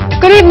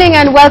Good evening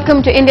and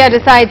welcome to India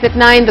Decides at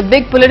 9. The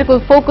big political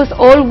focus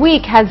all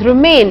week has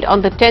remained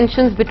on the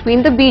tensions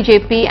between the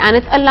BJP and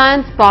its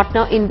alliance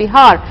partner in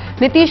Bihar,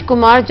 Nitish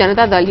Kumar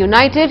Janata Dal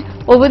United,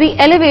 over the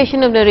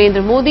elevation of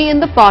Narendra Modi in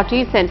the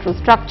party's central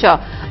structure.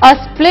 A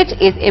split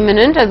is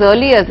imminent. As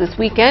early as this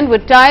weekend,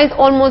 with ties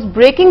almost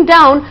breaking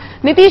down,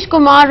 Nitish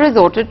Kumar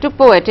resorted to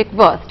poetic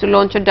verse to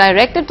launch a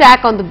direct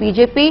attack on the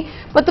BJP,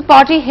 but the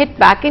party hit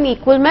back in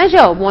equal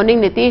measure,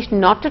 warning Nitish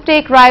not to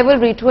take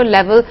rivalry to a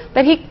level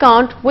that he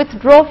can't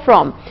withdraw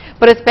from.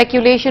 But as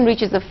speculation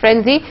reaches a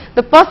frenzy,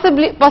 the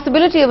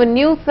possibility of a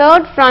new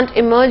third front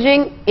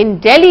emerging in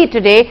Delhi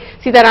today.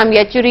 Sitaram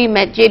Yechuri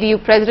met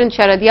JDU President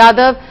Sharad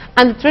Yadav,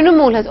 and the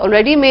Trinamool has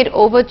already made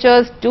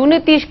overtures to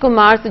Nitish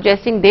Kumar,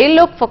 suggesting they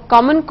look for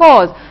common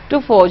cause to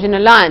forge an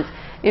alliance.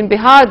 In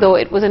Bihar, though,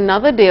 it was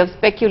another day of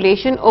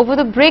speculation over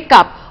the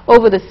breakup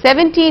over the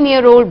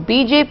 17-year-old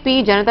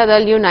BJP-Janata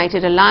Dal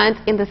United alliance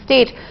in the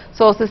state.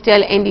 Sources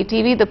tell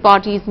NDTV the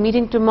party is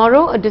meeting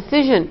tomorrow, a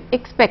decision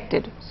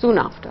expected soon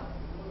after.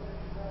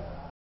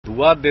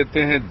 दुआ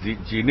देते हैं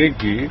जीने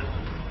की,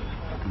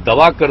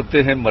 दवा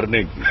करते हैं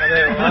मरने की।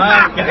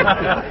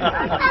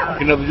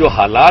 लेकिन अब जो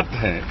हालात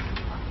हैं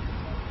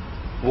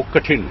वो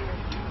कठिन है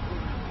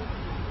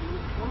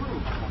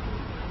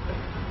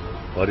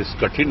और इस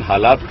कठिन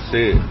हालात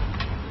से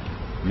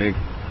में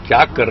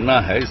क्या करना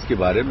है इसके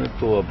बारे में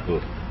तो अब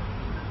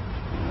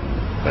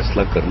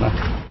फैसला करना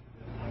है।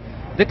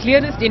 The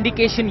clearest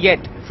indication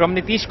yet from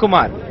Nitish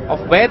Kumar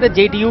of where the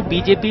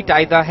JDU-BJP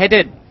ties are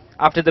headed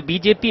after the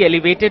BJP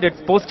elevated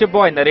its poster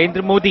boy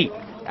Narendra Modi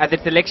as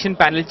its election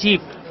panel chief,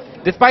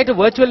 despite a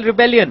virtual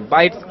rebellion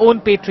by its own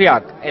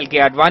patriarch LK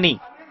Advani.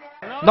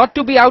 Not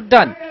to be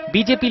outdone,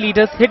 BJP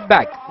leaders hit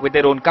back with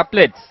their own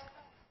couplets.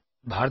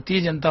 Bharatiya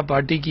Janata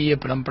party की ये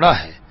परंपरा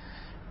है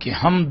कि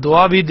हम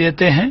दुआ भी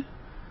देते हैं,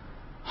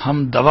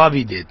 हम दवा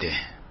भी देते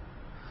हैं।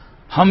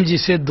 हम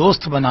जिसे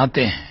दोस्त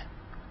बनाते हैं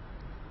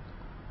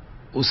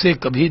उसे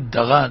कभी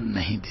दगा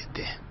नहीं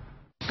देते हैं।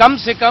 कम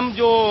से कम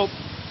जो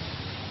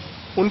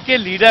उनके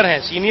लीडर हैं,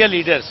 सीनियर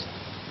लीडर्स,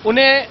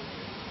 उन्हें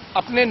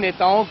अपने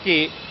नेताओं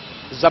के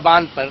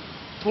जबान पर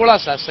थोड़ा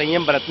सा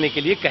संयम बरतने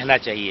के लिए कहना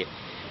चाहिए,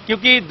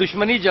 क्योंकि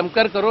दुश्मनी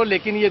जमकर करो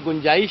लेकिन ये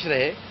गुंजाइश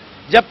रहे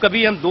जब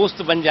कभी हम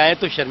दोस्त बन जाएं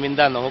तो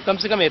शर्मिंदा न हो। कम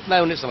से कम इतना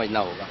उन्हें समझना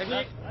होगा।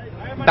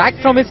 Back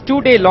from his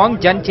 2-day-long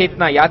Jan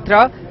Chetna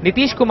Yatra,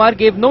 Nitish Kumar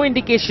gave no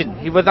indication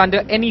he was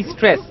under any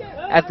stress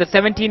as the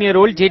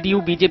 17-year-old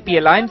JDU-BJP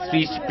alliance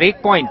reached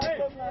breakpoint.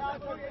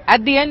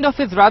 At the end of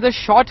his rather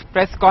short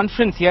press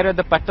conference here at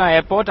the Patna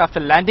airport after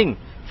landing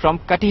from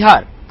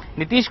Katihar,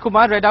 Nitish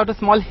Kumar read out a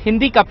small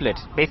Hindi couplet,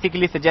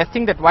 basically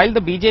suggesting that while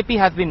the BJP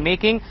has been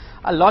making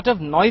a lot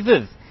of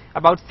noises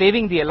about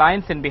saving the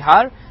alliance in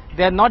Bihar,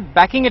 they are not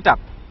backing it up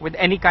with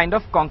any kind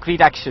of concrete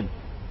action.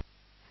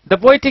 The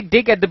poetic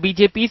dig at the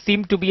BJP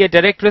seemed to be a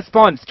direct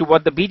response to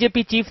what the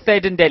BJP chief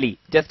said in Delhi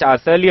just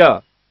hours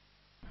earlier.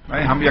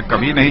 नहीं, हम यह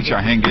कभी नहीं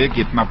चाहेंगे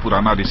कि इतना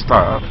पुराना रिश्ता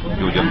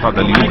जो जनता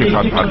दलियों के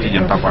साथ भारतीय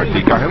जनता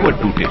पार्टी का है वो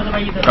टूटे,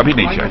 कभी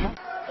नहीं चाहेंगे।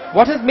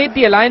 What has made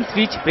the alliance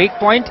reach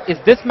breakpoint is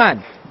this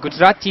man,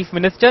 Gujarat Chief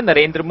Minister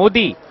Narendra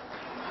Modi.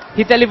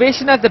 His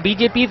elevation as the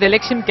BJP's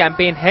election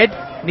campaign head,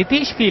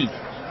 Nitish feels,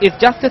 is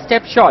just a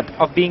step short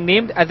of being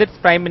named as its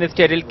prime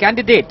ministerial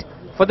candidate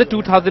for the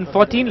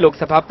 2014 Lok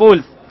Sabha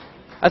polls.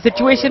 A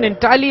situation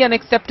entirely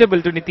unacceptable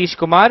to Nitish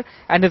Kumar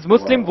and his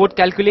Muslim vote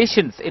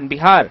calculations in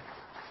Bihar.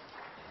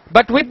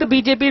 But with the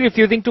BJP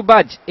refusing to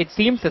budge, it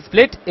seems a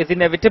split is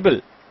inevitable.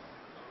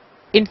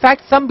 In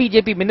fact, some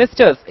BJP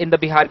ministers in the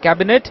Bihar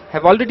cabinet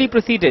have already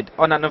proceeded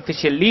on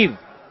unofficial leave.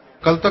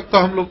 कल तक तो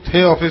हम लोग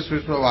थे office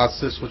में, आज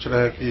से सोच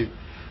रहे हैं कि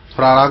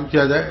थोड़ा आराम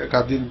किया जाए, एक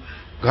आध दिन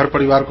घर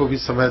परिवार को भी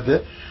समय दे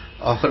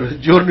और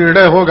जो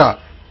निर्णय होगा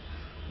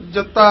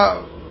जनता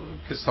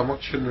के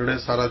समक्ष निर्णय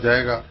सारा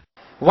जाएगा।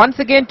 Once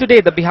again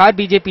today, the Bihar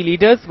BJP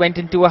leaders went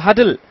into a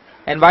huddle,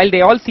 and while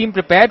they all seem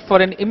prepared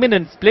for an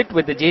imminent split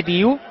with the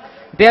JDU,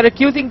 they are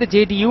accusing the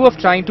JDU of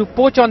trying to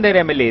poach on their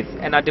MLAs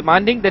and are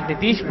demanding that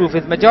Nitish prove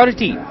his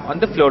majority on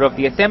the floor of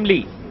the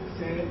assembly.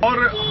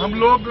 और हम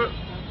लोग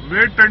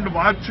wait and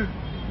watch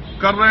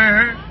कर रहे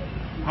हैं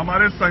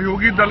हमारे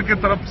सहयोगी दल की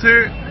तरफ से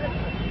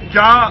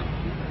क्या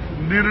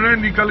निर्णय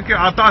निकल के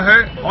आता है,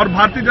 और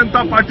भारतीय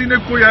जनता पार्टी ने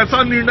कोई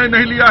ऐसा निर्णय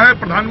नहीं लिया है,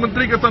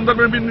 प्रधानमंत्री के संदर्भ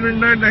में भी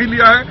निर्णय नहीं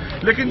लिया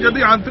है, लेकिन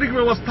यदि आंतरिक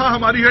व्यवस्था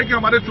हमारी है कि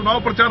हमारे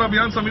चुनाव प्रचार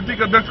अभियान समिति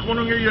के अध्यक्ष कौन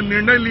होंगे ये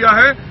निर्णय लिया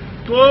है,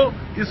 तो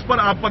इस पर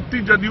आपत्ति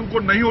जदयू को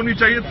नहीं होनी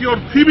चाहिए थी और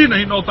थी भी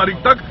नहीं 9 तारीख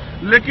तक।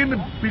 लेकिन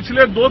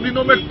पिछले 2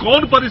 दिनों में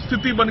कौन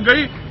परिस्थिति बन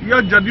गई, यह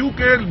जदयू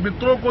के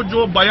मित्रों को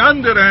जो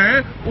बयान दे रहे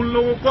हैं उन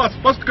लोगों को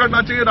स्पष्ट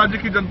करना चाहिए राज्य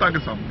की जनता के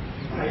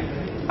सामने।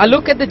 A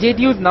look at the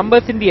JDU's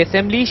numbers in the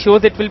assembly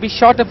shows it will be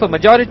short of a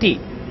majority,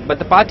 but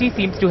the party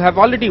seems to have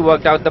already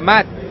worked out the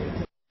math.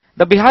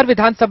 The Bihar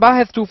Vidhan Sabha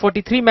has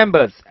 243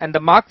 members and the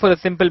mark for a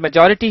simple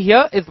majority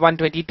here is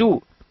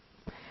 122.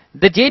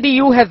 The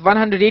JDU has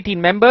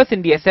 118 members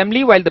in the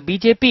assembly while the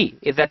BJP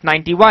is at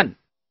 91.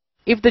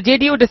 If the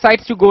JDU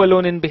decides to go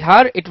alone in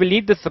Bihar, it will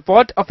need the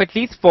support of at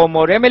least 4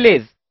 more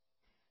MLAs.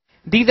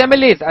 These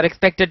MLAs are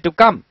expected to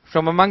come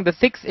from among the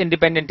 6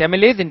 independent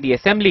MLAs in the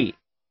assembly.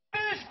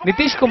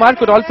 Nitish Kumar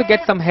could also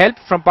get some help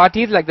from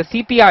parties like the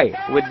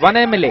CPI with 1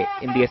 MLA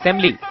in the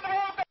assembly.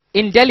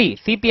 In Delhi,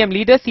 CPM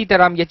leader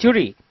Sitaram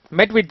Yechuri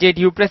met with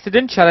JDU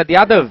President Sharad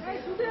Yadav,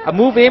 a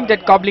move aimed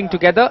at cobbling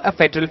together a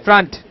federal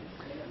front.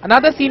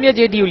 Another senior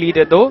JDU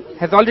leader, though,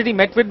 has already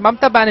met with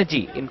Mamata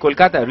Banerjee in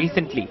Kolkata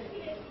recently.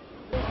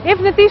 If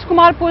Nitish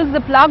Kumar pulls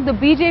the plug, the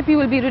BJP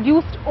will be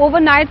reduced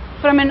overnight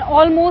from an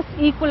almost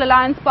equal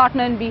alliance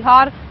partner in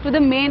Bihar to the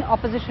main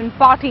opposition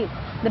party.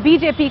 The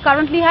BJP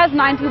currently has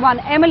 91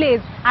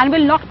 MLAs and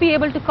will not be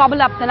able to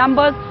cobble up the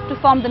numbers to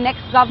form the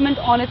next government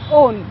on its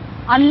own,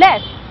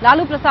 unless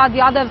Lalu Prasad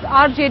Yadav's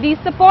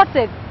RJD supports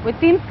it, which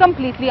seems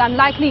completely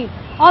unlikely.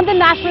 On the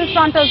national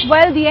front as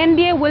well, the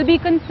NDA will be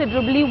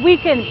considerably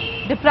weakened,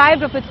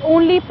 deprived of its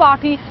only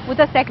party with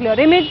a secular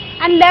image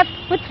and left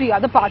with 3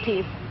 other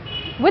parties.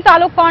 With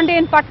Alok Pandey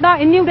in Patna,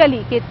 in New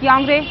Delhi, Kate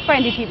Yangre for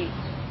NDTV.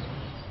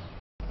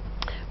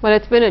 Well,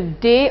 it's been a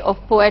day of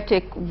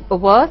poetic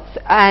words,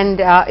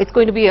 and it's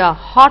going to be a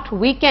hot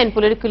weekend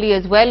politically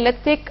as well.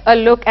 Let's take a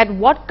look at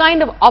what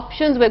kind of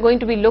options we're going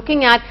to be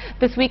looking at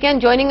this weekend.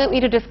 Joining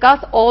me to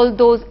discuss all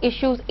those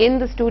issues in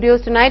the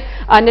studios tonight,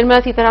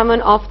 Nirmala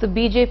Sitharaman of the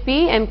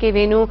BJP, M.K.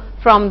 Venu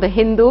from the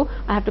Hindu.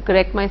 I have to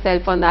correct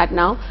myself on that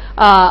now.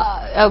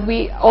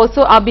 We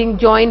also are being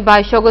joined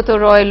by Shogato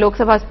Roy, Lok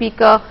Sabha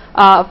Speaker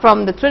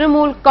from the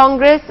Trinamool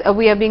Congress.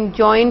 We are being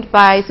joined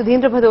by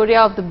Sudhindra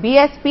Bhadoria of the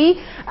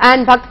BSP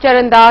and Bhakt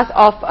Charan Das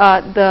of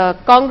the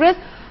Congress.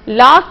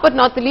 Last but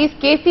not the least,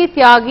 KC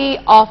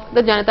Tyagi of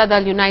the Janata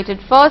Dal United.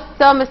 First,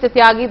 sir, Mr.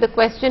 Tyagi, the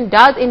question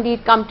does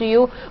indeed come to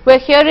you. We're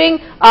hearing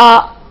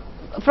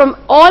from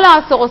all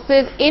our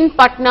sources in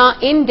Patna,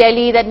 in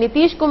Delhi, that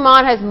Nitish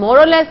Kumar has more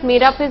or less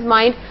made up his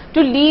mind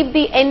to leave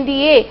the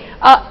NDA.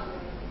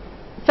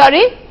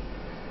 Sorry?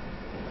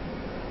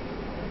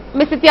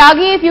 Mr.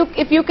 Tyagi,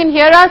 if you can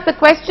hear us, the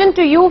question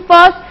to you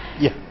first.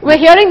 Yeah. We're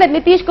hearing that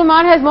Nitish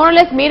Kumar has more or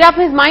less made up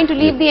his mind to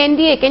leave the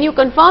NDA. Can you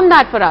confirm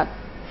that for us?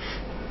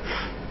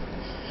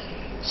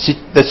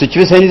 The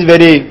situation is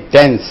very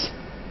tense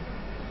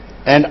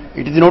and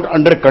it is not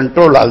under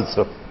control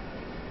also.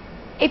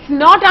 It's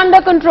not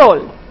under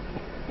control.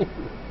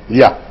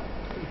 Yeah.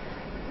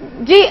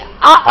 Ji,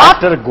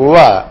 after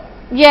Goa,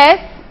 yes,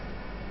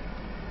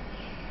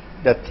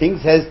 the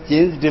things has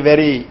changed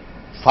very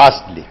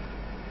fastly.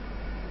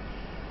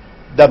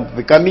 The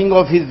becoming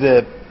of his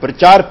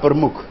Prachar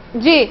Pramukh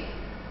Ji,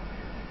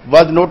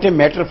 was not a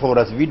matter for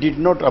us. We did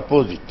not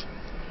oppose it.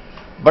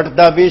 But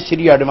the way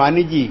Shri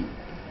Advani ji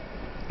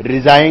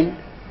resigned,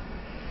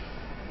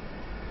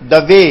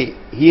 the way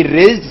he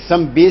raised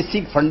some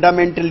basic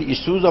fundamental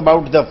issues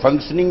about the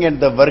functioning and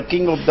the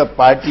working of the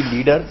party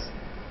leaders,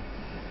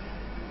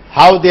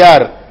 how they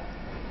are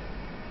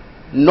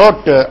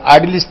not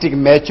idealistic,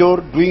 mature,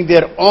 doing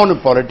their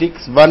own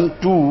politics. 1,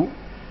 2,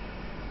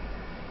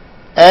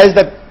 as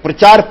the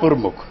Prachar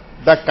Pramukh,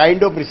 the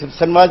kind of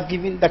reception was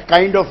given, the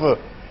kind of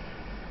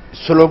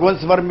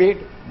slogans were made,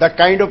 the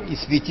kind of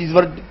speeches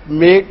were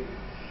made,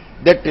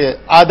 that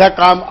आधा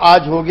काम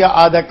आज हो गया,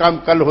 आधा काम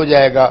कल हो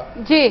जाएगा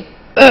जी,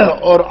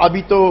 और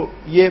अभी तो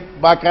ये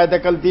बाकायदा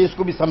कल देश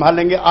को भी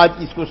संभालेंगे,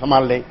 आज इसको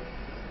संभाल लें.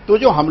 तो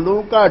जो हम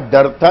लोगों का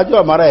डर था, जो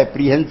हमारा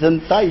एप्रीहेंशन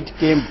था, it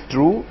came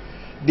true.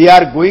 They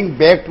are going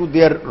back to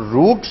their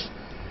roots.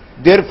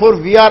 Therefore,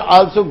 we are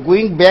also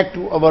going back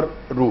to our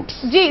roots.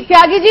 जी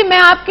त्यागी जी, मैं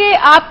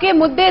आपके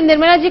मुद्दे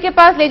निर्मला जी के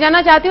पास ले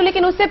जाना चाहती हूँ,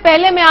 लेकिन उससे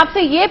पहले मैं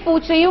आपसे ये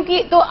पूछ रही हूँ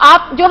कि तो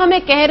आप जो हमें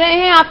कह रहे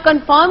हैं, आप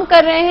कंफर्म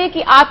कर रहे हैं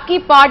कि आपकी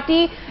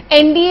पार्टी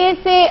एनडीए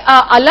से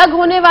अलग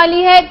होने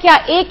वाली है क्या?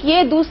 एक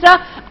ये, दूसरा,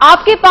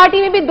 आपकी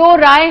पार्टी में भी 2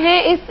 राय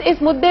हैं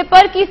इस मुद्दे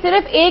पर कि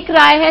सिर्फ एक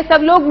राय है,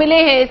 सब लोग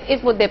मिले हैं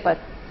इस मुद्दे पर?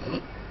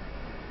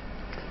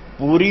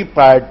 पूरी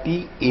पार्टी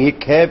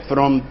एक है,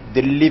 from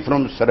Delhi,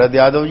 from Sharad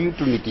Yadav ji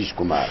to Nitish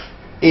Kumar.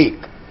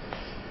 एक.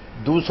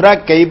 दूसरा,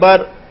 कई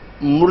बार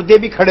मुर्दे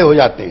भी खड़े हो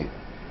जाते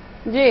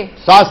हैं जी,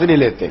 सांस ले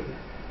लेते हैं.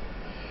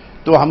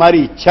 तो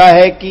हमारी इच्छा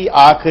है कि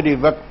आखिरी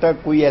वक्त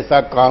तक कोई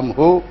ऐसा काम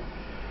हो,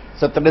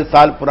 17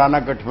 साल पुराना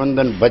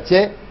गठबंधन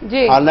बचे.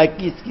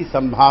 हालांकि इसकी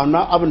संभावना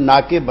अब ना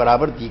के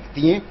बराबर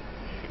दिखती है,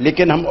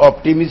 लेकिन हम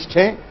ऑप्टिमिस्ट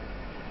हैं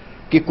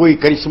कि कोई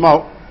करिश्मा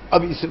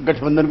अब इस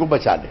गठबंधन को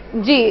बचा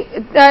ले. जी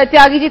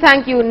त्यागी जी,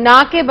 थैंक यू.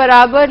 ना के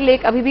बराबर,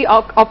 लेकिन अभी भी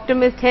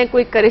ऑप्टिमिस्ट हैं,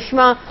 कोई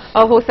करिश्मा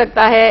हो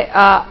सकता है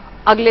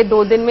अगले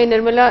 2 दिन में.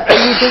 Nirmala,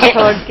 you just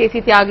heard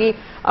KC Tyagi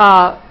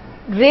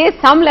raise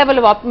some level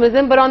of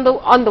optimism, but on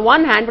the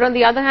one hand, but on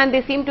the other hand,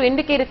 they seem to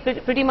indicate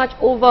it's pretty much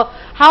over.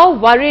 How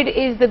worried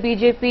is the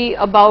BJP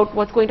about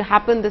what's going to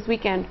happen this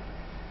weekend?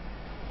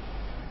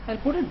 I'll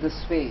put it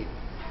this way.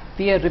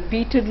 We are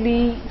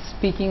repeatedly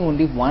speaking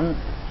only one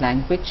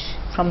language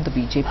from the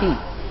BJP,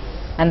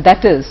 and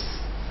that is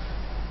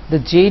the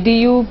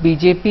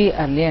JDU-BJP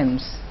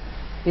alliance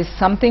is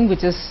something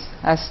which is,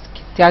 as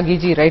Tyagi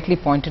ji rightly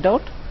pointed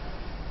out,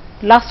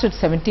 lasted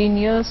 17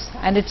 years,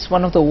 and it's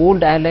one of the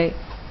old ally.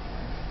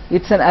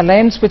 It's an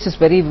alliance which is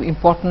very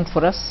important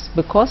for us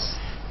because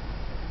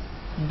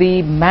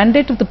the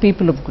mandate of the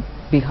people of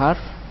Bihar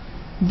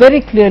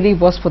very clearly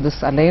was for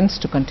this alliance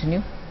to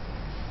continue,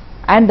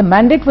 and the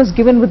mandate was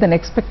given with an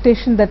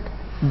expectation that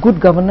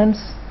good governance,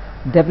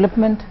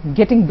 development,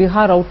 getting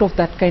Bihar out of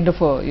that kind of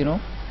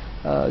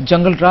a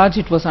jungle raj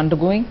it was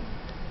undergoing.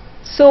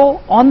 So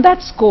on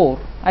that score,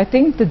 I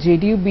think the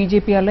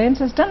JDU-BJP alliance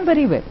has done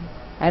very well,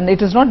 and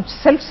it is not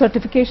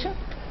self-certification.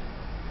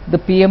 The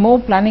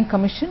PMO, Planning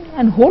Commission,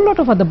 and a whole lot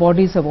of other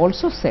bodies have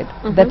also said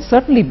that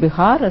certainly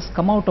Bihar has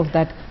come out of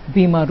that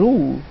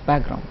Bimaru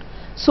background.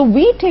 So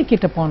we take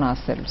it upon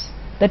ourselves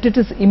that it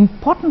is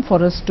important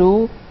for us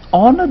to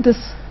honor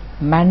this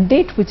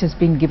mandate which has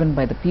been given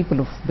by the people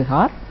of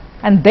Bihar,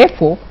 and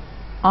therefore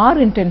our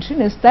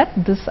intention is that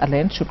this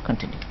alliance should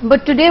continue.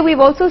 But today we've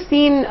also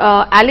seen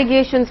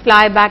allegations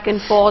fly back and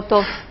forth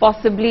of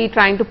possibly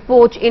trying to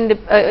poach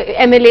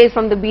MLAs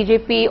from the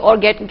BJP or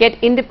get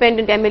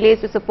independent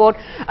MLAs to support.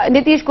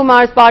 Nitish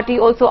Kumar's party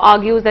also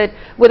argues that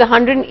with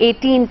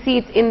 118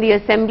 seats in the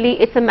assembly,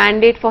 it's a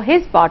mandate for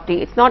his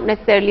party. It's not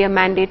necessarily a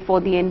mandate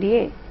for the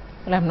NDA.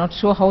 Well, I'm not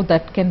sure how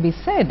that can be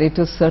said. It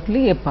is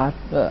certainly a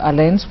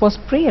alliance was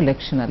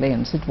pre-election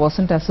alliance. It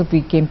wasn't as if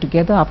we came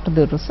together after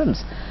the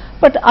results.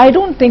 But I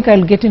don't think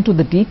I'll get into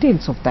the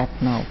details of that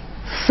now.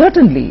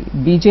 Certainly,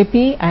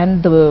 BJP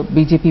and the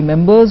BJP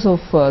members of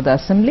the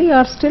assembly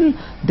are still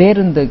there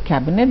in the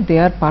cabinet. They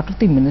are part of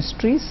the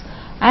ministries,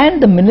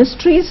 and the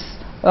ministries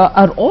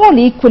are all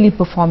equally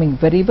performing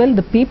very well.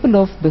 The people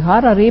of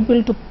Bihar are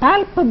able to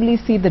palpably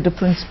see the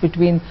difference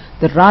between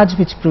the Raj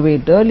which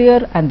prevailed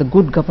earlier and the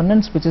good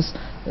governance which is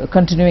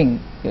continuing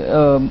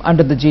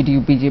under the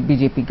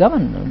JDU-BJP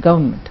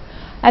government.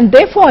 And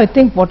therefore, I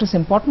think what is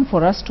important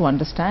for us to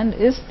understand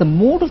is the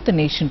mood of the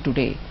nation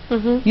today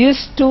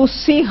is to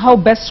see how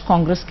best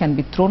Congress can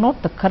be thrown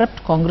out. The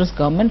corrupt Congress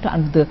government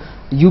under the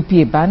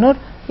UPA banner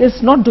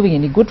is not doing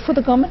any good for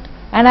the government.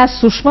 And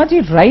as Sushma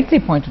ji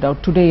rightly pointed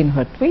out today in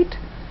her tweet,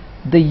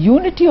 the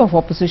unity of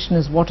opposition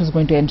is what is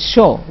going to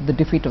ensure the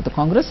defeat of the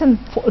Congress, and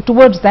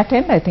towards that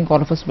end I think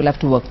all of us will have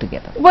to work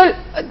together. Well,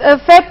 a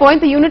fair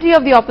point, the unity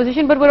of the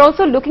opposition, but we're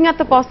also looking at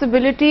the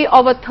possibility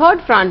of a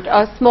third front,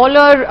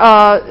 smaller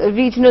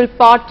regional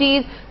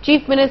parties,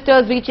 chief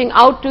ministers reaching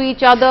out to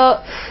each other,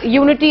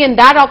 unity in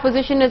that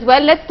opposition as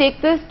well. Let's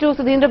take this to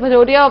Sudhindra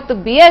Bhadoria of the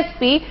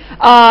BSP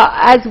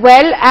as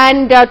well,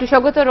 and to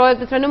Saugata Roy of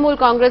the Trinamool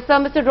Congress.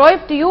 Mr.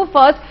 Roy, to you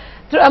first.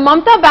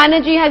 Mamata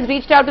Banerjee has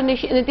reached out to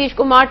Nitish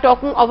Kumar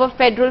talking of a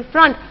federal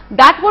front.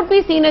 That would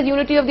be seen as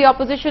unity of the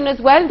opposition as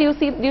well. Do you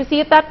see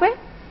it that way?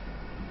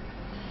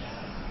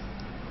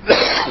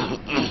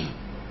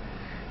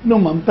 No,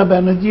 Mamata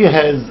Banerjee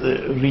has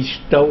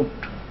reached out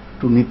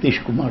to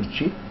Nitish Kumar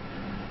ji,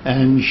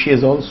 and she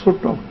has also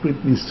talked with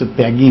Mr.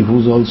 Tyagi,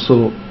 who's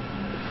also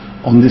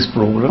on this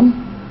program.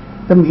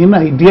 The main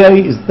idea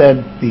is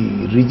that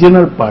the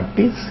regional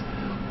parties,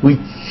 which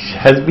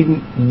has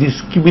been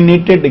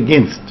discriminated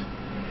against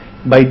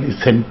by the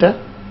center,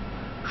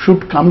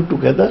 should come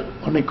together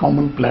on a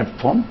common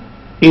platform.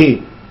 A,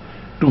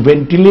 to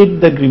ventilate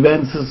the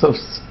grievances of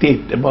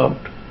state about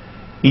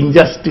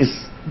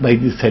injustice by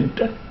the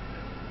center.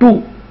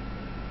 2,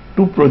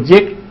 to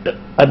project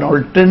an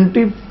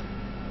alternative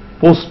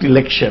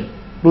post-election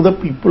to the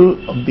people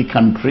of the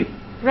country.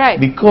 Right.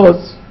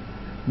 Because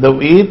the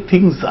way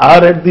things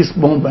are at this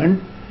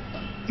moment,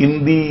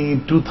 in the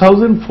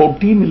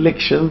 2014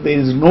 elections, there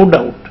is no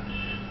doubt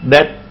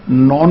that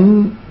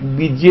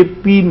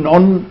non-BJP,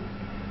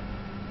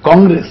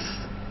 non-Congress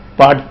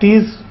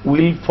parties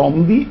will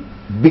form the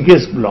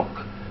biggest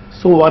bloc.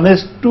 So one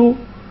has to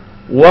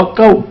work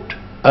out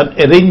an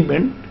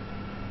arrangement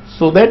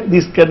so that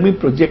this can be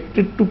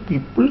projected to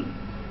people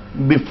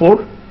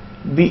before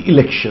the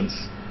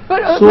elections.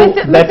 But so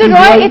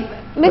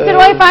Mr.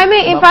 Roy, if I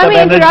may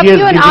interrupt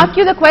you and ask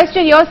you the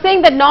question, you're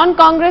saying that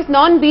non-Congress,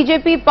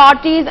 non-BJP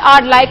parties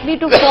are likely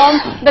to form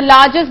the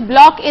largest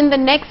bloc in the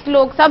next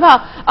Lok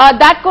Sabha.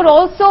 That could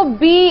also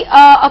be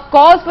a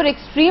cause for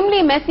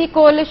extremely messy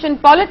coalition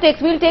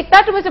politics. We'll take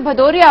that to Mr.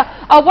 Bhadoria.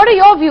 What are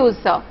your views,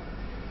 sir?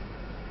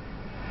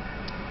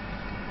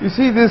 You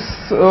see, this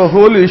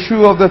whole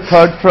issue of the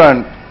third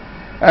front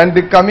and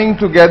the coming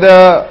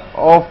together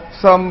of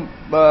some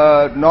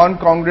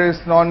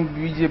non-Congress,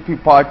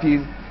 non-BJP parties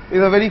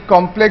is a very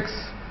complex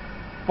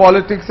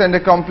politics and a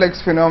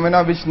complex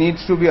phenomena which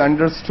needs to be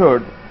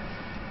understood.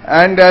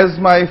 And as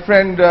my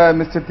friend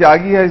Mr.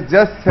 Tyagi has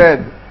just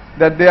said,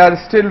 that they are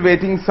still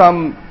waiting,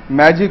 some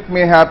magic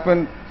may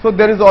happen. So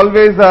there is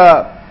always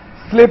a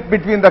slip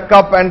between the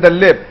cup and the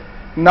lip.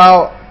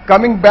 Now,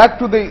 coming back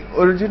to the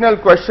original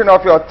question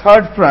of your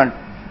third front,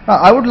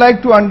 I would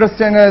like to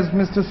understand, as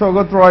Mr.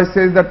 Saugata Roy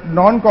says, that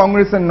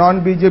non-Congress and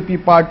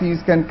non-BJP parties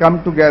can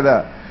come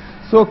together.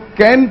 So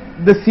can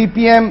the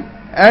CPM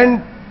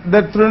and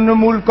the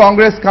Trinamool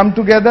Congress come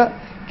together?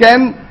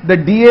 Can the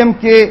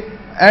DMK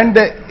and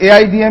the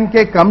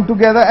AIDMK come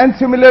together? And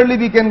similarly,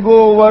 we can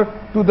go over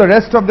to the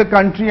rest of the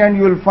country, and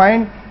you will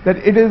find that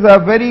it is a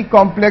very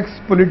complex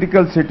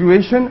political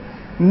situation.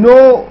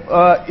 No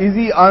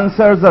easy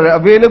answers are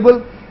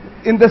available.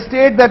 In the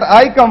state that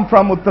I come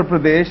from, Uttar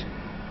Pradesh,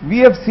 we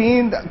have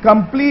seen the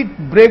complete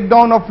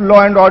breakdown of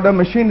law and order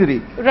machinery.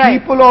 Right.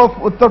 People of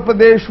Uttar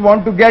Pradesh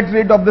want to get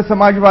rid of the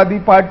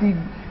Samajwadi Party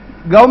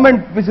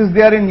government which is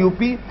there in UP.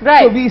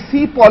 Right. So we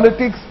see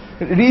politics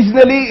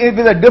regionally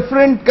with a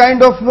different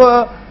kind of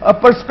a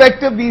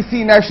perspective. We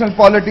see national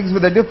politics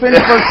with a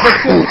different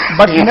perspective.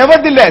 But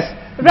nevertheless,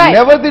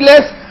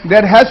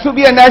 there has to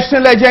be a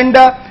national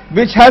agenda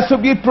which has to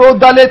be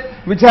pro-Dalit,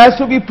 which has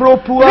to be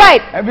pro-poor,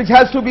 and which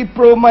has to be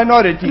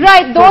pro-minority.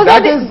 Right. So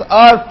that is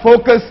our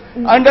focus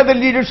under the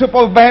leadership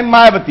of Bahan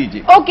Mayawati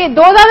ji. Okay,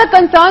 those are the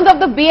concerns of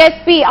the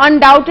BSP,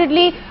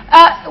 undoubtedly.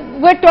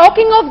 We're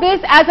talking of this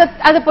as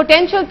a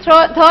potential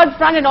third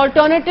front, an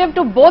alternative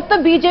to both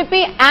the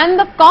BJP and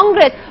the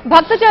Congress.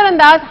 Bhaktacharan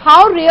Das,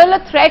 how real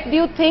a threat do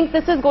you think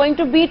this is going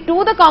to be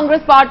to the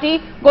Congress party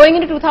going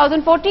into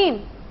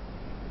 2014?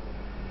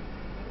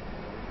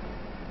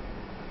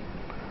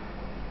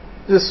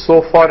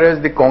 So far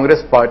as the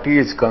Congress party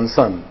is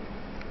concerned,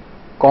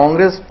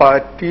 Congress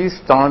party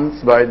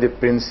stands by the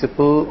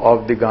principle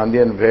of the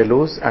Gandhian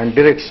values and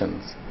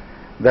directions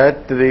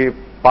that the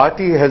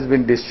party has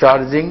been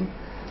discharging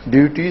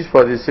duties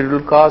for the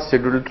scheduled caste,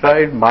 scheduled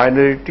tribe,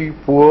 minority,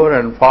 poor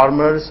and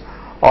farmers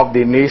of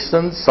the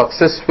nation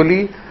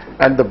successfully,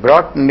 and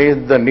brought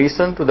the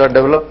nation to the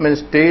development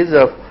stage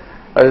of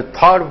a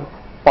third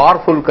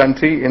powerful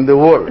country in the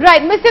world.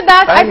 Right, Mr.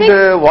 Das, I think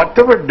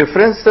whatever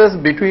differences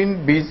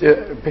between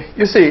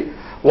you see,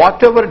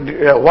 whatever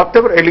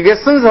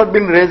allegations have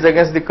been raised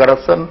against the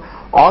corruption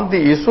on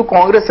the issue,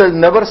 Congress has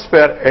never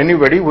spared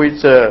anybody,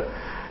 which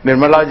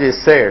Nirmala ji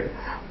said.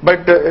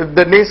 But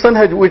the nation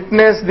has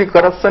witnessed the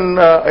corruption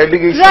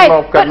allegation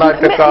of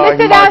Karnataka,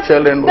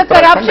 Himachal and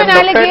Uttarakhand, and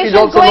the fact is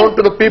also known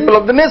to the people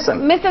of the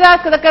nation. Mr.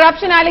 Das, the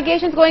corruption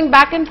allegations going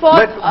back and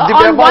forth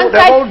on one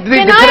side.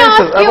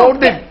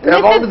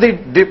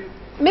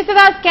 Mr.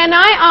 Das, can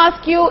I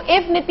ask you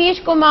if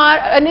Nitish Kumar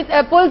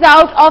pulls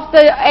out of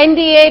the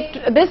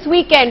NDA this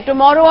weekend,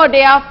 tomorrow or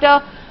day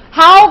after,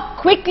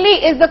 how quickly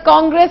is the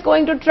Congress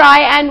going to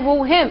try and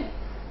woo him?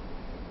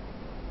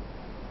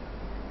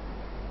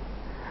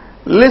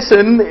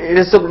 Listen, it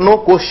is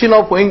no question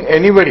of wooing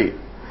anybody.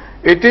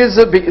 It is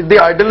the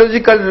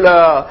ideological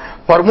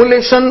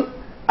formulation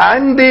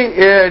and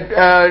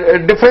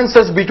the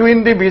differences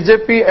between the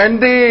BJP and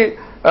the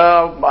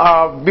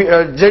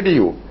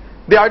JDU.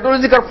 The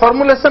ideological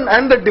formulation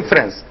and the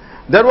difference.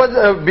 There was,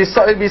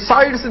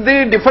 besides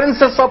the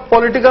differences of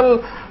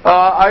political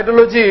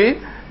ideology,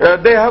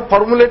 they have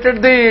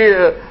formulated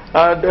the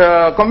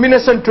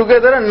combination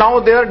together, and now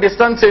they are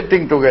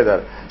distancing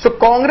together. So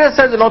Congress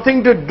has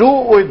nothing to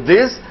do with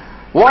this.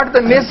 What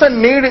the nation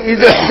needs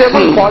is a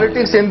stable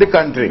politics in the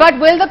country. But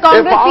will the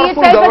Congress see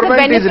itself as a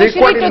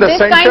beneficiary to this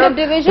kind of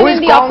division in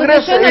the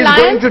opposition alliance? Congress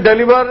is going to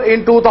deliver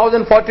in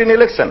 2014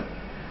 election.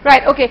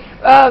 Right, okay.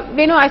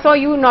 Venu, I saw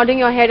you nodding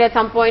your head at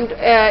some point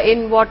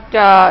in what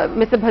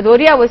Mr.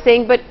 Bhadoria was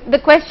saying, but the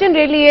question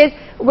really is,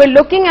 we're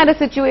looking at a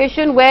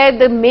situation where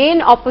the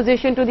main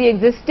opposition to the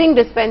existing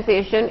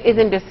dispensation is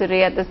in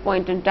disarray at this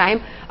point in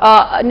time.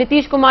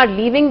 Nitish Kumar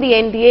leaving the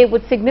NDA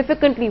would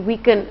significantly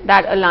weaken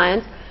that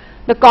alliance.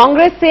 The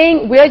Congress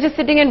saying, we're just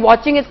sitting and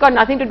watching, it's got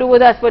nothing to do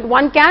with us, but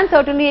one can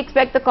certainly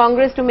expect the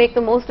Congress to make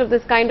the most of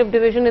this kind of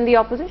division in the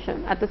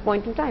opposition at this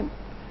point in time.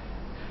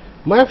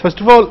 Maya, first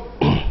of all,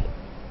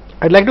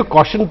 I'd like to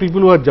caution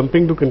people who are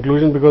jumping to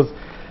conclusion, because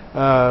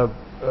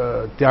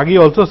Tyagi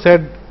also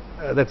said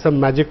that some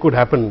magic could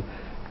happen,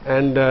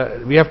 and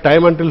we have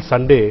time until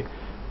Sunday.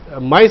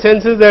 My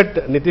sense is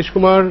that Nitish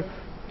Kumar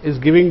is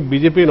giving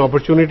BJP an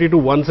opportunity to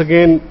once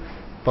again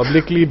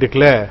publicly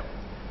declare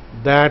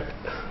that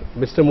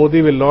Mr.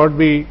 Modi will not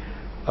be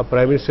a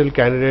prime ministerial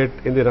candidate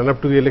in the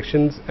run-up to the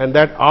elections, and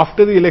that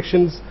after the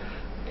elections,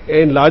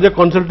 in larger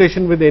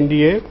consultation with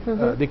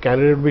NDA, the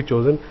candidate will be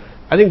chosen.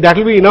 I think that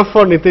will be enough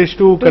for Nitish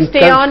to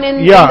stay on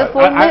in the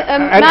fold.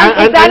 Ma'am,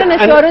 is that an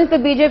assurance the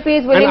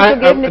BJP is willing to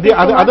give Nitish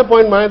Kumar? The other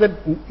point, Maya, that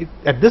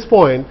at this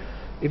point,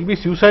 it will be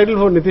suicidal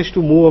for Nitish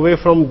to move away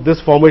from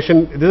this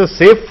formation. This is a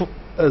safe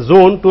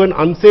zone to an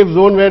unsafe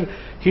zone where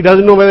he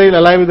doesn't know whether he'll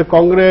ally with the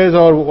Congress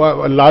or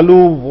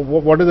Lalu.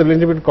 What is the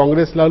relationship with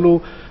Congress,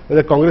 Lalu?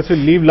 Whether Congress will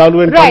leave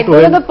Lalu and come to him.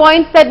 Right, those are the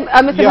points that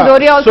Mr.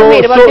 Bhadoria also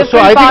made about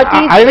different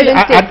parties.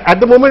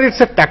 At the moment,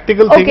 it's a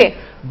tactical thing.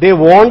 They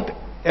want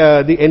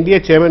the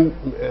NDA chairman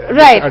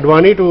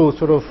Advani to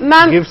sort of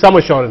give some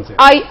assurance.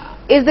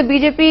 Is the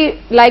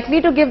BJP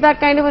likely to give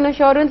that kind of an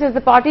assurance? Is the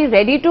party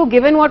ready to,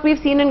 given what we've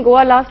seen in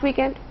Goa last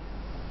weekend?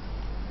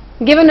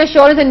 Given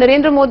assurance that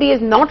Narendra Modi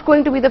is not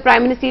going to be the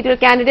prime ministerial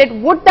candidate,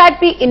 would that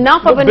be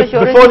enough of an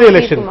assurance? Before the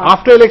election,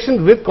 after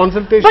election with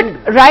consultation.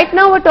 But right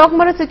now we're talking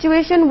about a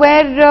situation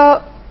where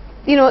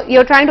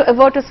you're trying to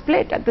avert a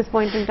split at this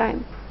point in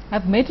time.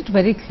 I've made it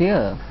very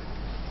clear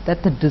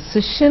that the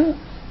decision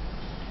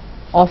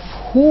of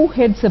who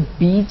heads a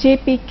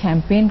BJP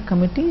campaign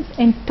committee is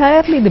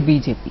entirely the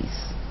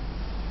BJP's.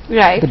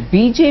 Right. The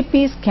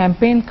BJP's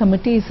campaign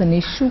committee is an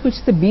issue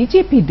which the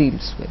BJP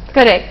deals with.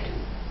 Correct.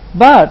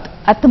 But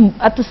at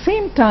the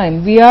same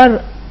time, we are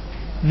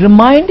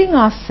reminding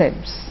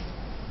ourselves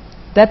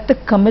that the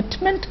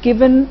commitment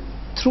given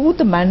through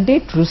the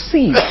mandate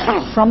received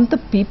from the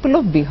people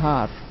of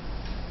Bihar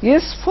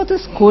is for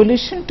this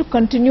coalition to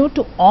continue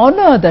to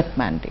honor that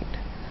mandate,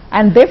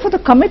 and therefore the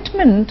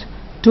commitment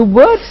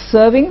towards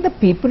serving the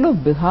people of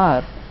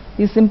Bihar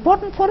is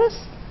important for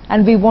us,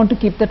 and we want to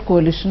keep that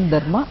coalition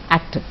dharma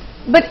active.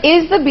 But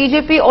is the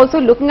BJP also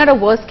looking at a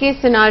worst case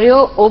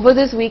scenario over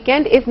this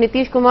weekend? If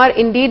Nitish Kumar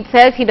indeed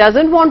says he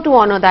doesn't want to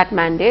honor that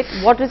mandate,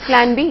 what is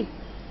plan B?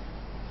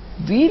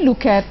 We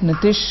look at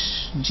Nitish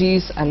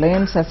ji's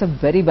alliance as a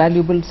very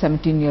valuable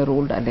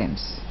 17-year-old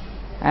alliance.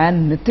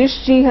 And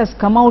Nitish ji has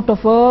come out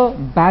of a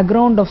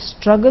background of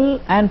struggle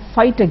and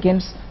fight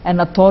against an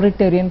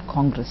authoritarian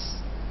Congress.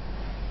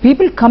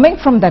 People coming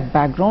from that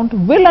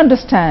background will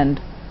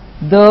understand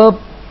the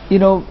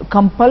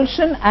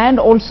compulsion and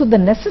also the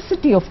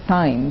necessity of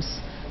times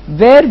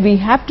where we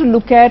have to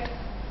look at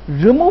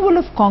removal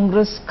of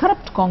Congress,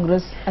 corrupt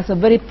Congress, as a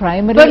very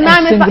primary but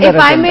and singular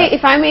agenda.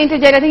 if I may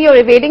interject, I think you're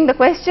evading the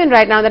question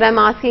right now that I'm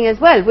asking as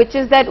well, which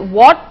is that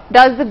what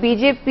does the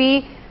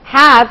BJP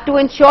have to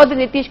ensure that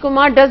Nitish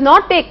Kumar does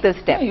not take this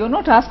step? No, you're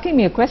not asking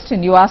me a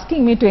question, you're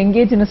asking me to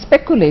engage in a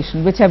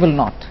speculation, which I will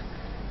not.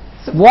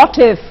 So what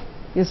if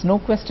is no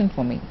question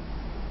for me.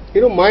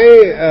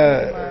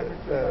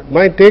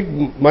 My take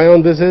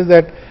on this is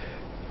that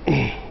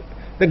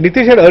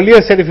Nitish had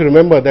earlier said, if you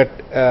remember,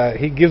 that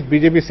he gives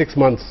BJP 6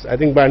 months. I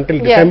think by until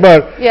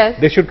December,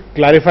 they should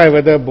clarify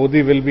whether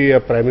Modi will be a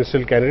prime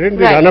ministerial candidate.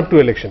 They run up to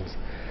elections.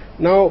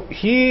 Now,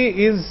 he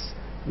is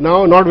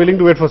now not willing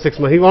to wait for 6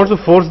 months. He wants to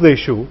force the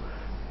issue,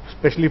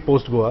 especially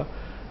post-Goa.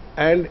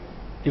 And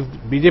if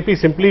BJP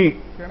simply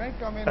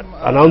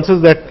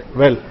announces that,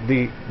 well,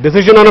 the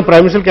decision on a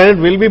prime ministerial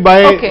candidate will be by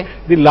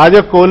the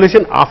larger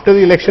coalition after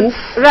the elections.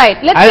 Right.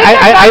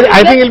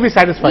 I think he'll be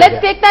satisfied.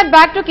 Let's take that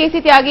back to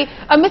KC Tyagi.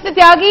 Mr.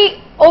 Tyagi,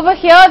 over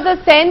here the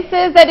sense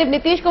is that if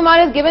Nitish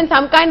Kumar is given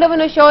some kind of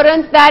an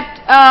assurance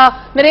that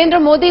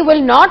Narendra Modi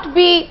will not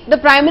be the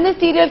prime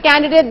ministerial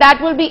candidate, that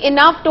will be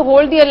enough to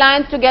hold the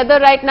alliance together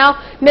right now.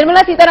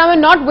 Nirmala Sitharaman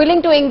not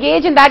willing to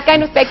engage in that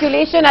kind of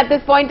speculation at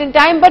this point in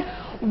time, but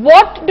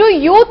what do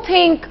you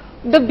think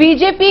the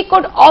BJP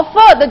could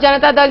offer the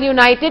Janata Dal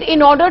United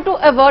in order to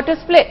avert a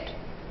split?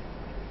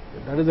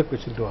 That is the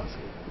question to ask.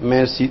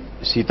 मैं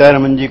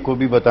सीतारमन जी को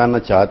भी बताना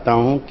चाहता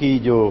हूं कि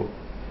जो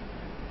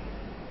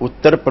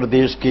उत्तर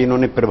प्रदेश के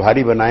इन्होंने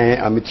प्रभारी बनाए हैं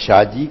अमित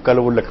शाह जी, कल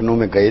वो लखनऊ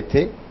में गए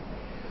थे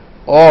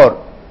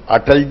और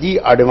अटल जी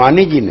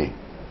आडवाणी जी ने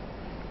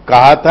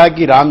कहा था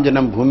कि राम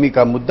जन्मभूमि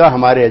का मुद्दा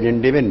हमारे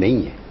एजेंडे में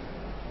नहीं है।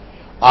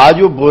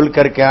 आज वो बोल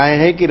करके आए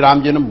हैं कि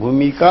राम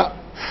जन्मभूमि का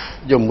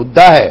जो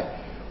मुद्दा है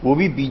वो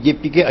भी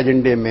बीजेपी के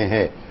एजेंडे में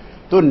है।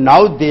 तो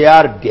now they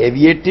are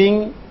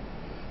deviating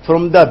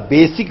from the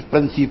basic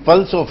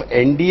principles of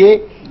NDA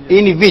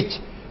in which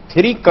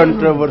 3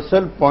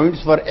 controversial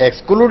points were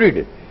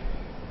excluded.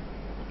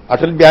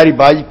 Atal Bihari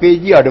Vajpayee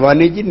ji,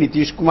 Advani ji,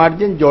 Nitish Kumar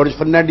ji, George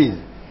Fernandes,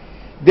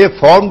 they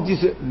formed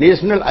this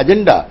national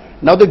agenda.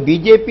 Now the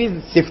BJP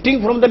is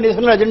shifting from the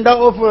national agenda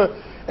of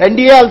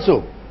NDA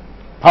also,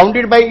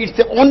 founded by its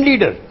own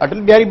leader,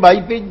 Atal Bihari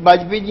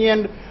Vajpayee ji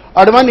and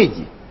Advani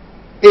ji.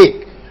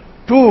 1.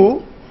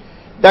 2.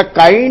 The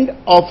kind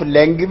of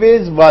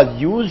language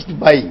was used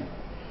by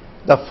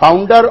the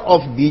founder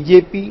of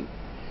BJP,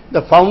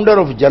 the founder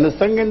of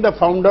Janasangh and the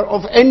founder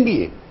of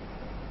NDA,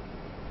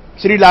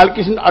 Shri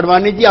Lalkrishna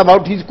Advani ji,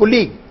 about his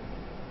colleague.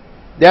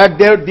 They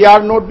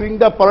are not doing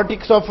the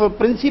politics of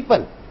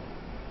principle.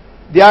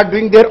 They are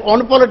doing their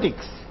own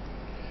politics.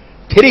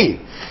 3.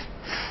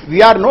 We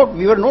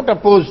were not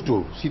opposed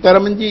to.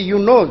 Sitaraman ji, you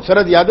know,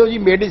 Sharad Yadav ji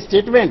made a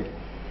statement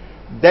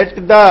that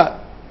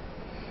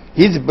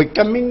his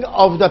becoming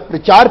of the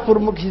Prachar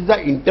Purmukh is the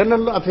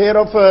internal affair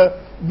of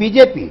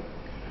BJP.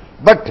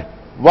 But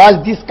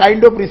was this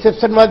kind of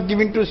reception was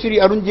given to Sri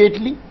Arun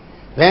Jaitley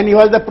when he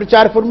was the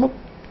Prachar Purmukh?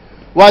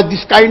 Was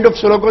this kind of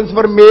slogans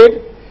were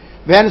made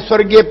when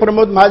Swargya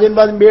Pramod Mahajan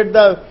was made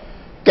the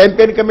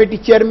campaign committee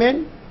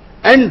chairman?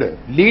 And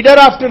leader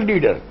after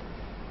leader,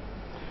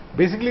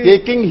 basically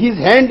taking his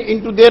hand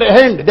into their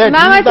hand. That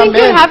ma'am, I think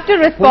you have to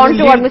respond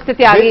to what Mr.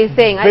 Tyagi is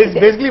saying.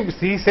 Basically,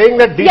 he's saying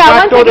that de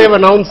facto they have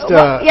announced.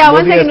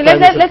 One second.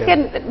 Let's get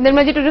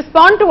Nirmal to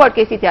respond to what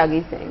KC Tyagi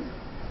is saying.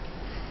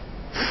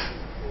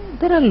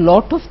 There are a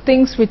lot of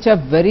things which are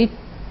very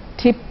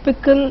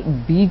typical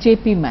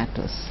BJP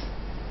matters.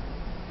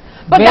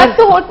 But that's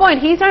the whole point.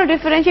 He's trying to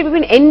differentiate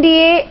between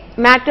NDA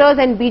matters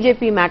and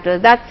BJP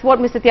matters. That's what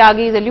Mr.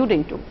 Tyagi is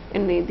alluding to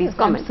in these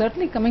comments. I'm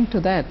certainly coming to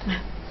that.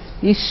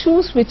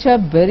 Issues which are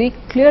very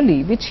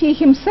clearly, which he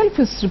himself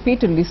is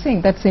repeatedly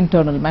saying, that's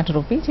internal matter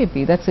of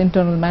BJP, that's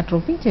internal matter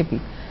of BJP.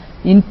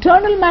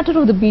 Internal matter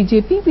of the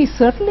BJP, we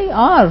certainly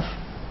are,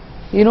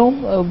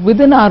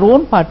 within our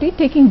own party,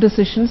 taking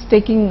decisions,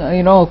 taking,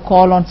 a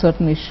call on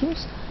certain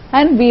issues,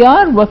 and we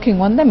are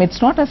working on them.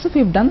 It's not as if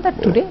we've done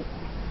that today.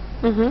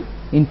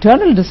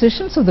 Internal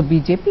decisions of the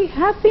BJP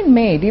have been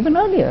made even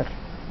earlier.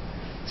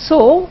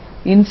 So,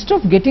 instead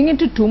of getting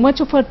into too much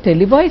of a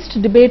televised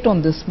debate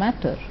on this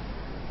matter,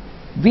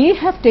 we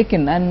have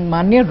taken, and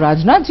Manya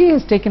Rajnath ji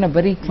has taken a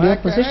very clear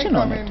position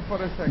on it,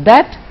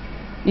 that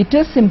it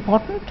is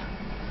important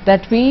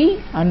that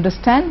we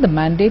understand the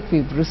mandate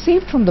we've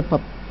received from the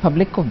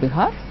public of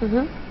Bihar.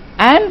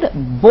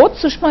 And both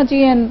Sushma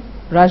ji and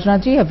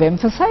Rajnath ji have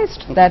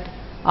emphasized that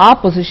our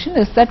position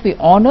is that we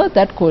honor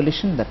that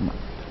coalition dharma,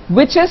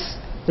 which is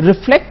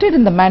reflected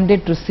in the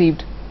mandate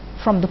received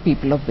from the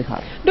people of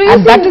Bihar.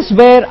 And that is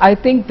where I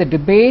think the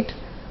debate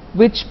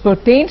which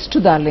pertains to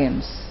the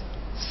alliance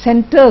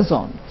centers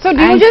on. So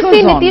do you just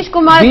see Nitish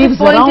Kumar at this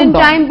point in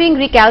time being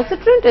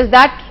recalcitrant? Is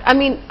that, I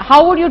mean,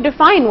 how would you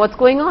define what's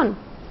going on?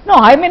 No,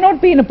 I may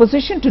not be in a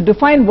position to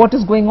define what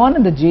is going on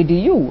in the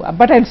JDU,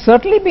 but I'll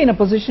certainly be in a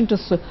position to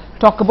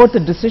talk about the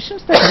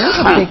decisions that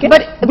we have taken.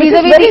 But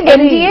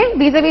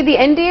vis-a-vis the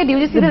NDA, do you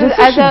just see this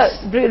as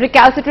a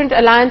recalcitrant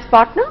alliance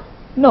partner?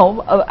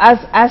 No,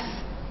 as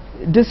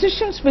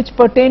decisions which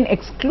pertain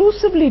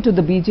exclusively to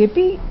the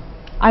BJP,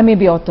 I may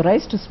be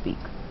authorized to speak.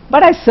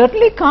 But I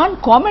certainly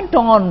can't comment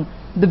on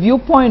the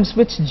viewpoints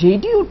which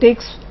JDU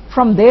takes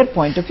from their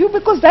point of view,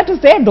 because that is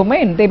their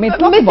domain. They may talk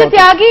about it. Mr.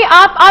 Tyagi,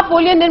 आप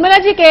बोलिए, निर्मला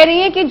जी कह रही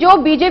हैं कि जो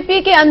BJP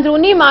के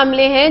अंदरूनी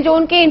मामले हैं, जो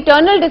उनके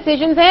इंटरनल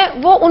डिसीजंस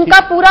हैं, वो उनका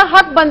पूरा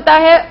हक बनता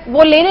है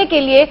वो लेने के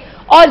लिए,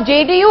 और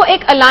जेडीयू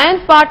एक अलायंस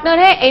पार्टनर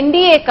है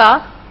एनडीए का,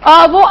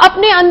 वो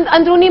अपने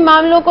अंदरूनी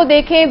मामलों को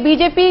देखें,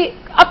 बीजेपी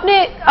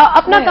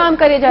अपना काम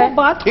करे जाए।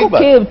 बात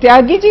को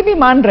त्यागी जी भी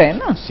मान रहे हैं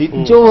ना,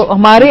 जो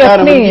हमारे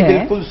अपने हैं।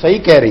 बिल्कुल सही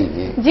कह रही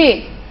हैं जी।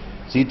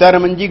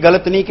 सीतारमन जी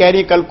गलत नहीं कह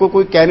रही। कल को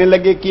कोई कहने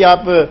लगे कि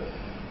आप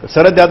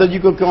शरद यादव जी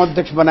को क्यों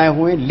अध्यक्ष बनाए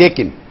हुए हैं,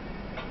 लेकिन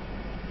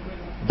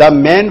the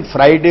man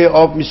Friday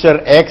of mister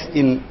X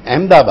in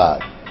Ahmedabad,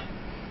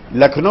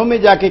 Lucknow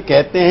में जाके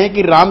कहते हैं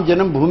कि राम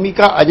जन्मभूमि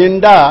का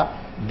एजेंडा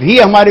भी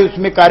हमारे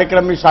उसमें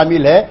कार्यक्रम में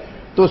शामिल है।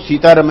 तो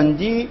सीतारमन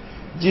जी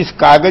जिस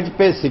कागज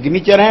पे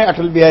सिग्नेचर हैं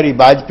अटल बिहारी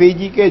वाजपेयी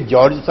जी के,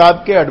 जॉर्ज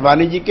साहब के,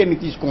 अडवाणी जी के,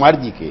 नीतीश कुमार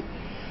जी के,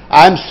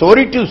 I am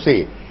sorry to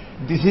say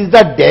this is the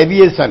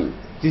deviation,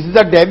 this is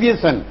a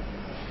deviation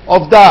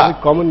of the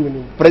common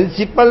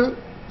principal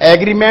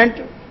agreement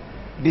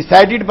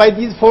decided by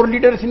these four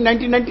leaders in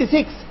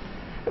 1996.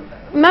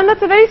 Ma'am,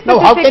 that's a very specific Now,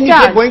 how can you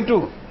say going to?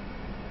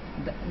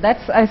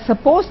 That's, I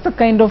suppose, the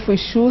kind of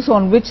issues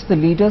on which the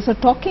leaders are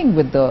talking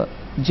with the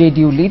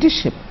JDU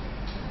leadership.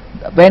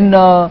 When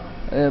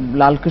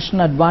Lal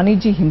Krishna Advani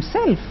ji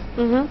himself,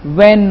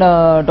 when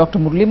Dr.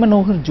 Murli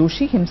Manohar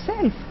Joshi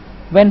himself,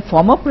 when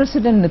former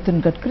President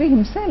Nitin Gadkari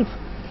himself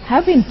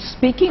have been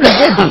speaking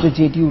with the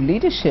JDU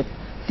leadership,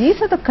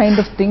 these are the kind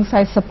of things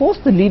I suppose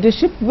the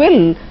leadership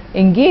will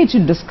engage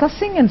in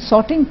discussing and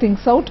sorting things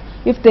out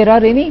if there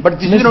are any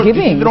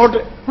misgivings.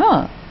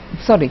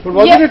 Sorry. But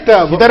wasn't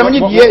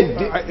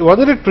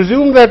it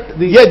presumed that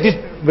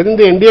within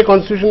the NDA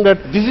constitution that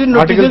this is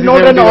not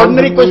an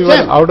ordinary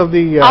question out of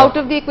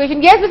the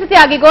equation? Yes, Mr.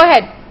 Tyagi, go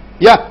ahead.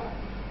 Yeah.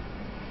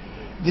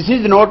 This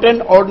is not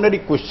an ordinary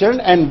question,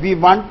 and we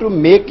want to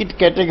make it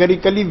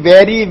categorically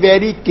very,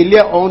 very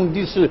clear on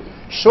this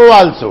show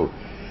also.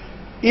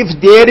 If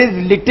there is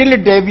little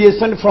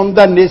deviation from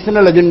the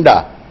national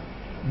agenda,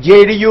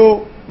 JDU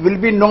will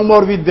be no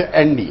more with the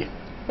NDA.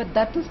 But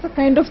that is the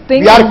kind of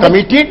thing we are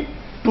committed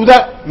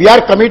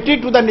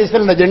to the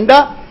national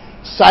agenda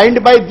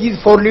signed by these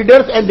four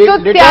leaders, and so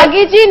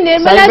Tyagi ji,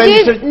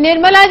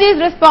 Nirmala ji's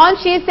response,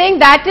 she is saying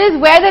that is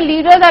where the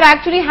leaders are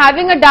actually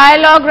having a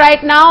dialogue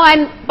right now,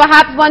 and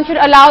perhaps one should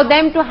allow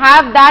them to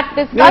have that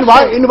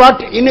discussion.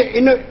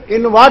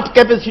 In what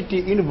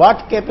capacity? In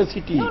what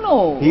capacity?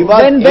 No.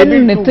 When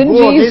Nitin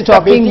ji is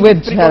talking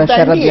with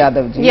Sharad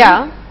Yadav ji,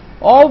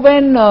 or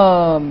when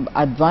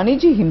Advani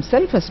ji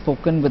himself has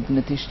spoken with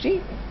Nitish ji,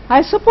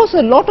 I suppose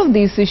a lot of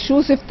these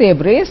issues, if they have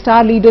raised,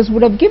 our leaders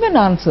would have given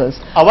answers.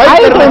 I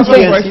don't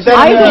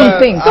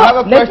think. So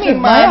let me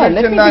be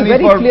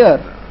very clear.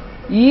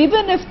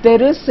 Even if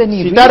there is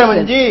any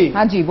Sitharaman ji,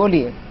 हाँ जी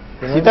बोलिए।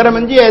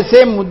 सीतारमन जी,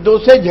 ऐसे मुद्दों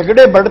से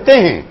झगड़े बढ़ते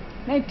हैं।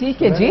 नहीं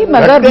ठीक है जी,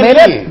 मगर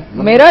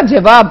मेरा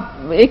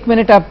जवाब, एक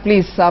मिनट आप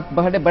प्लीज, आप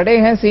बड़े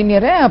हैं,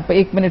 सीनियर हैं, आप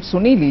एक मिनट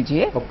सुन ही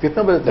लीजिए। अब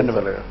कितना बजे करने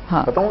वाला है?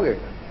 हाँ, बताओगे?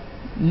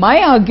 My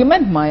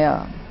argument, Maya,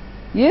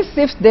 is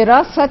if there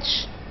are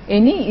such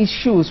any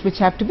issues which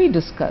have to be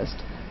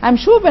discussed, I'm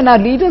sure when our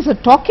leaders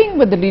are talking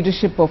with the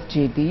leadership of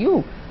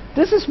JDU,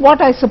 this is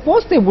what I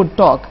suppose they would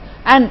talk.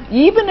 And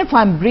even if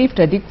I'm briefed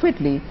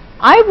adequately,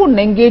 I wouldn't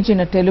engage in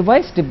a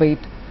televised debate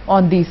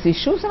on these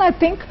issues. And I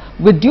think,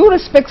 with due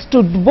respects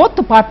to both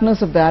the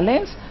partners of the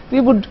alliance,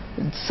 we would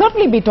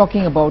certainly be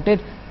talking about it,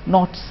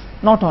 not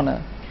on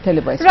a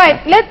televised. Right.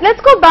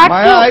 Let's go back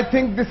Maya, to. I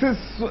think this is.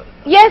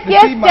 Yes.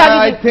 Maya,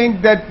 I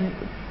think that.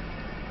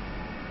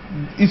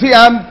 You see,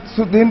 I'm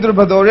Sudhindra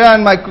Bhadoria,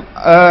 and my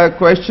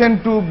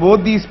question to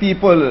both these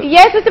people.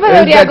 Yes, Mr.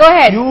 Bhadoria, go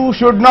ahead. You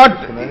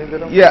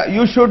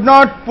should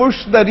not push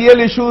the real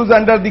issues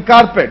under the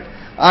carpet.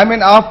 I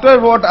mean, after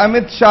what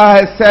Amit Shah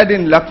has said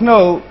in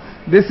Lucknow,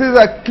 this is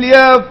a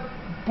clear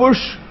push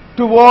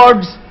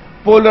towards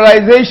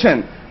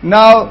polarization.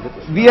 Now,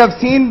 we have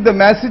seen the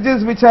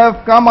messages which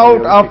have come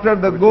out after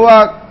the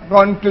Goa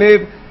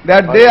conclave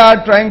that they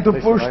are trying to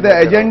push the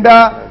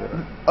agenda,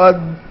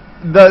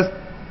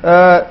 the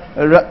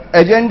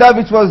agenda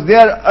which was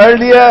there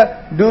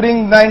earlier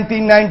during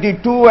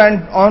 1992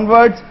 and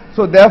onwards.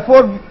 So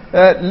therefore,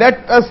 let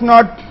us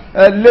not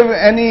live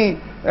any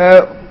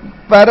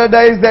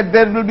paradise that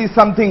there will be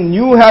something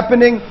new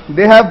happening.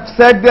 They have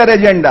set their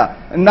agenda.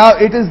 And now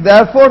it is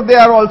therefore they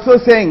are also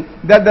saying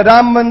that the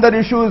Ram Mandir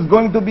issue is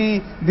going to be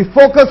the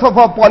focus of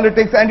our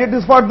politics, and it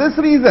is for this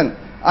reason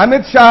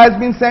Amit Shah has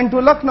been sent to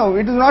Lucknow.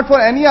 It is not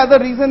for any other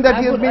reason that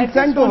he has been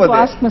sent over there.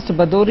 I just want to ask Mr.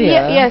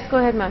 Badoria. Yes, go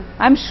ahead, ma'am.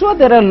 I'm sure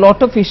there are a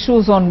lot of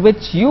issues on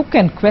which you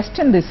can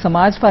question the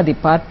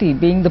Samajwadi Party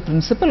being the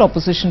principal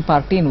opposition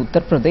party in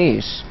Uttar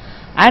Pradesh.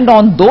 And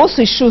on those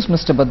issues,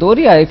 Mr.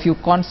 Badoria, if you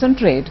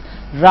concentrate,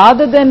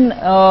 rather than,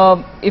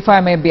 if I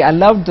may be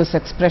allowed this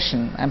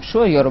expression, I'm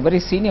sure you're a very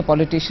senior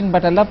politician,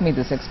 but allow me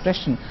this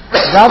expression,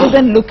 rather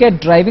than look at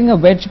driving a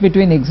wedge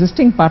between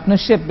existing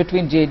partnership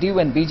between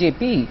JDU and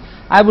BJP,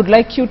 I would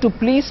like you to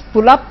please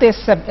pull up the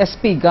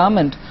SP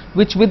government,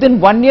 which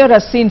within 1 year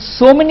has seen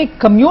so many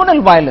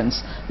communal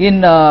violence in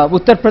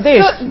Uttar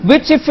Pradesh,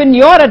 which if in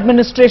your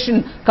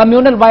administration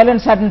communal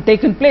violence hadn't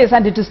taken place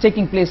and it is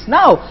taking place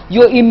now,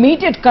 your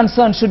immediate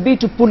concern should be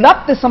to pull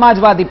up the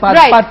Samajwadi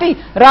Party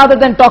rather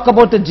than talk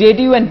about the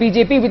JDU and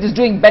BJP, which is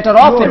doing better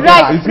off.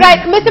 Right.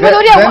 Mr.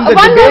 Badoria,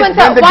 one moment,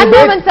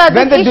 sir.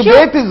 When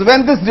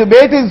this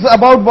debate is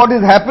about what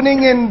is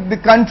happening in the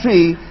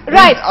country,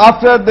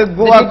 after the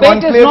Goa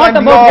conclave, is not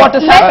about what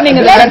is happening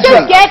in the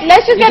country.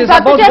 Let's just get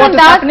Bhakti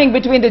happening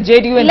between the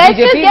JDU and Let's BJP.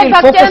 just get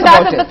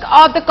Bhakti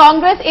of the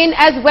Congress in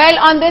as well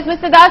on this.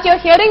 Mr. Das, you're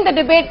hearing the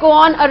debate go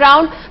on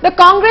around. The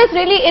Congress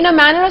really, in a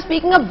manner of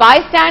speaking, a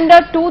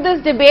bystander to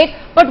this debate,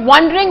 but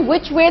wondering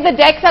which way the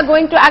decks are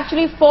going to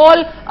actually fall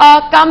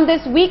come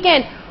this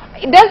weekend.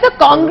 Does the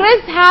Congress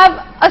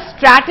have a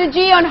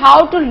strategy on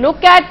how to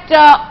look at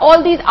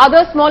all these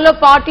other smaller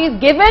parties,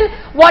 given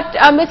what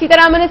Ms.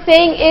 Sitaraman is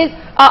saying is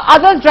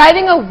others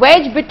driving a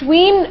wedge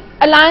between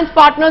alliance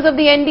partners of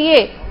the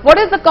NDA? What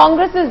is the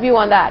Congress's view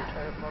on that?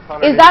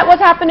 Is that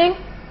what's happening?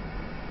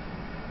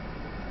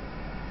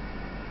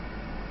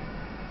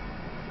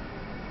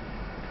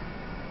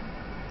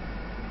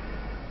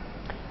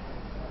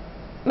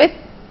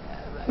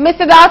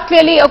 Mr. Das,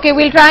 clearly, okay,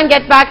 we'll try and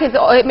get back his,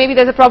 maybe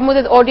there's a problem with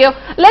his audio.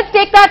 Let's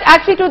take that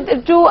actually to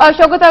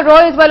Shogata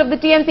Roy as well of the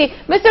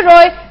TMC. Mr.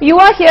 Roy, you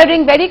are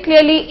hearing very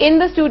clearly in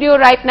the studio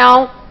right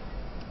now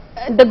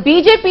the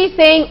BJP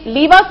saying,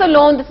 leave us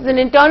alone, this is an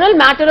internal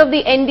matter of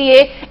the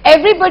NDA.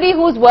 Everybody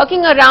who's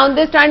working around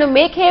this, trying to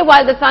make hay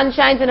while the sun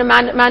shines in a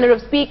manner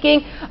of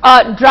speaking,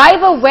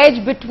 drive a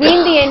wedge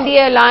between the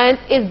NDA alliance,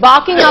 is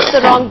barking up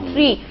the wrong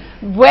tree.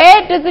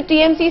 Where does the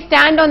TMC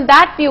stand on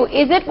that view?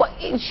 Is it,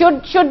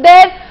 should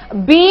there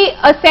be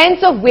a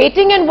sense of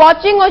waiting and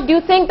watching, or do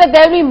you think that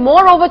there will be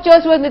more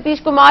overtures with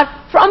Nitish Kumar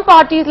from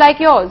parties like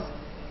yours?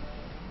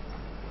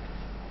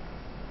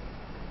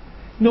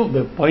 No,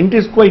 the point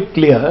is quite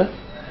clear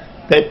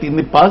that in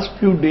the past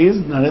few days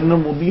Narendra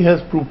Modi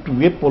has proved to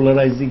be a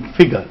polarizing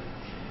figure.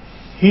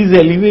 His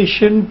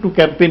elevation to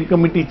campaign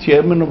committee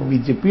chairman of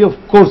BJP, of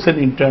course an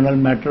internal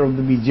matter of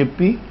the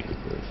BJP,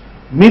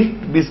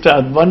 miffed Mr.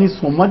 Advani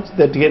so much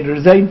that he had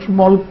resigned from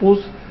all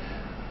posts,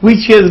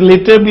 which he has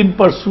later been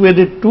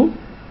persuaded to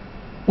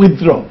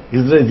withdraw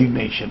his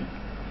resignation.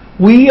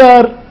 We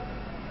are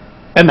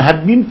and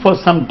have been for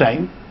some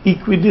time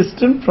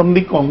equidistant from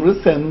the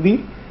Congress and the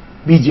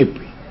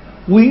BJP.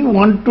 We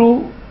want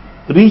to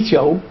reach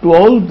out to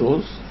all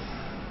those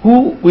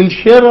who will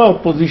share our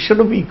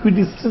position of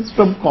equidistance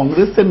from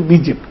Congress and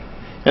BJP.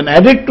 And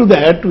added to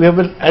that, we have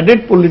an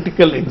added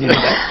political agenda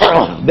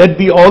that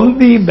all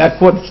the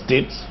backward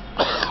states,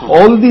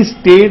 all the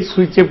states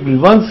which have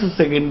grievances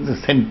against the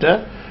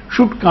center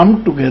should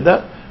come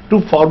together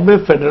to form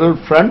a federal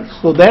front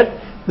so that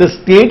the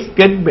states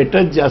get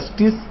better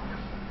justice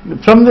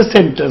from the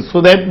center,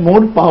 so that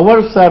more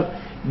powers are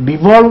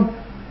devolved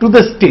to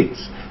the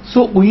states.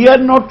 So we are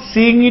not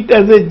seeing it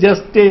as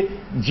just a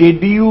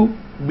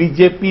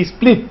JDU-BJP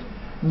split,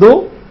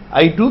 though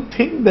I do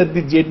think that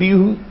the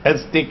JDU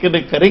has taken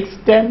a correct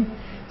stand,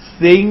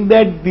 saying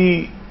that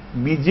the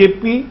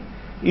BJP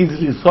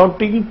is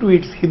resorting to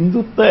its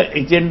Hindutva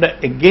agenda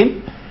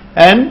again,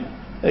 and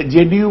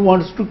JDU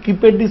wants to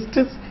keep a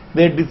distance.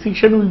 Their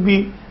decision will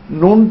be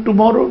known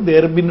tomorrow.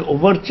 There have been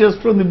overtures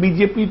from the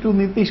BJP to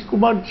Nitish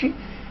Kumar ji,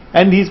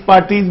 and his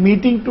party is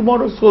meeting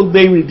tomorrow, so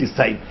they will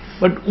decide.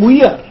 But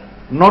we are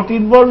not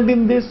involved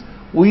in this.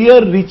 We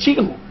are reaching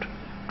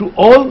out to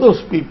all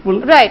those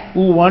people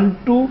who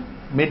want to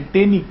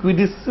maintain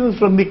equidistance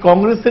from the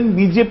Congress and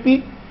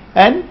BJP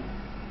and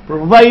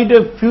provide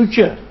a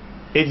future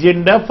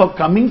agenda for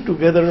coming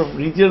together of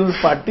regional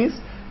parties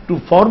to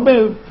form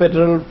a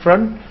federal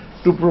front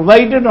to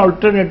provide an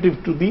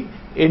alternative to the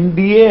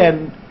NDA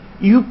and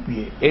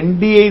UPA.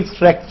 NDA is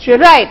fractured,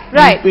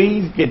 UPA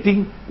is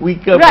getting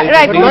weaker.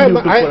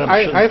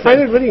 I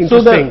find it very interesting.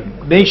 So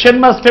the nation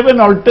must have an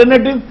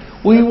alternative.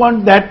 We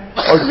want that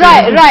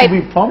alternative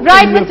to be formed.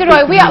 Mr.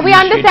 Roy, we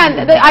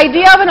understand. The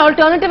idea of an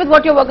alternative is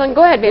what you're working on.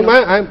 Go ahead, Venu.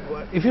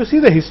 If you see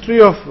the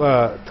history of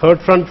Third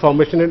Front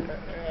formation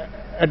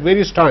at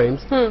various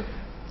times,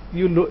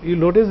 you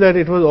notice that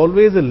it was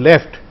always the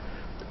left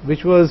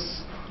which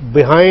was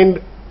behind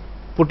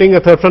putting a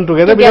third front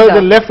together, because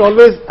the left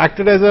always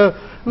acted as a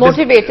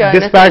motivator,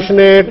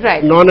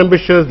 dispassionate,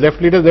 non-ambitious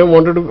left leaders. They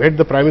wanted to head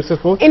the Prime Minister's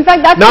post. In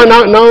fact, that's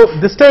now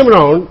this time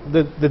around,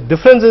 the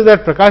difference is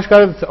that Prakash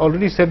Kar has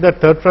already said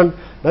that third front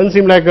doesn't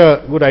seem like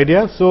a good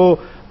idea. So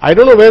I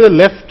don't know where the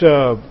left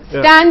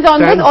stands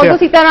on this. Although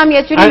Sitaram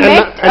Yechuri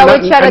met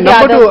with Sharad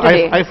Yadav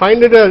today. I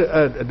find it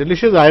a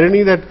delicious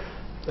irony that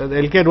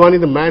L.K. Advani,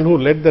 the man who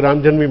led the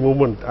Ram Janmabhoomi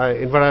movement,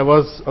 in fact I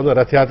was on the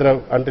Rath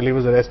Yatra until he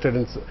was arrested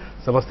in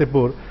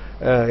Samastipur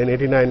in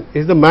 '89,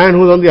 is the man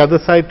who's on the other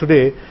side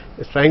today,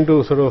 is trying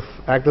to sort of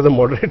act as a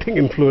moderating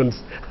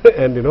influence,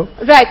 and you know.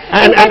 Right.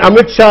 And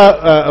Amit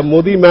Shah, a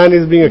Modi man,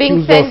 is being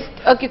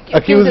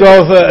accused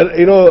of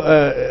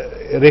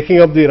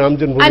raking up the Ram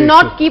Janmabhoomi and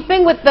not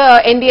keeping with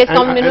the NDA's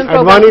common minimum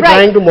program. Advani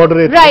trying to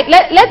moderate. Right.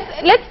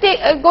 Let's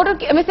go to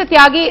Mr.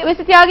 Tyagi.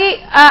 Mr. Tyagi,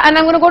 and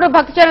I'm going to go to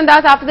Bhakti Charan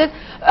Das after this.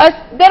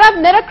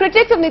 There are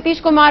critics of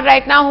Nitish Kumar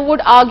right now who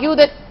would argue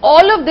that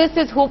all of this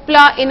is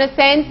hoopla in a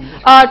sense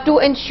to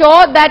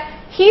ensure that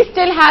he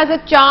still has a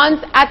chance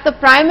at the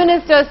Prime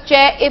Minister's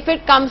chair if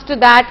it comes to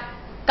that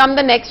come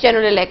the next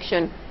general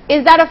election.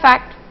 Is that a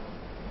fact?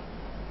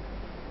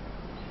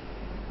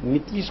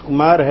 Nitish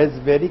Kumar has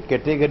very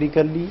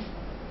categorically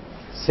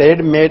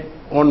said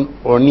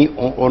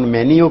on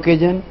many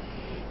occasions,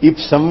 if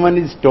someone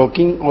is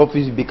talking of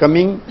his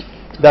becoming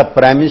the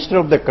Prime Minister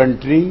of the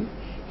country,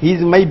 he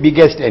is my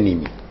biggest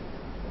enemy.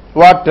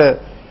 What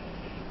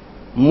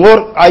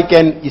more I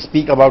can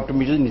speak about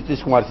Mr.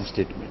 Nitish Kumar's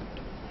statement?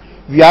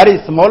 We are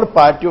a small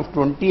party of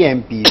 20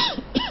 MPs.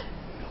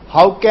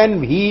 How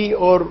can he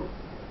or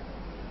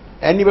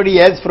anybody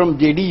else from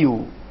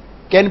JDU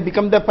can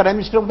become the Prime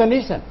Minister of the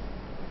nation?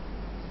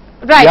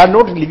 Right. We are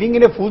not living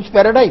in a fool's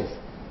paradise.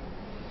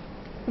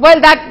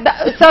 Well,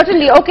 that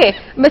certainly, okay.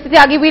 Mr.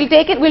 Tyagi, we'll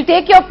take it. We'll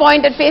take your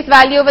point at face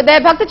value over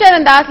there. Bhakti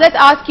Charan Das, let's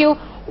ask you,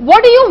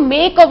 what do you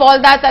make of all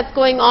that's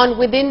going on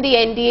within the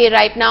NDA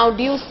right now?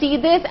 Do you see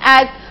this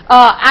as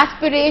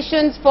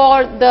aspirations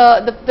for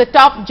the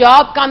top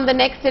job come the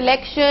next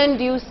election?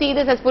 Do you see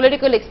this as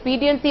political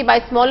expediency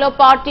by smaller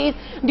parties?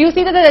 Do you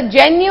see that there's a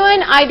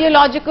genuine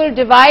ideological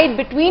divide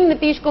between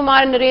Nitish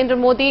Kumar and Narendra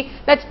Modi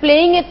that's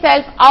playing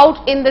itself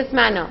out in this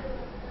manner?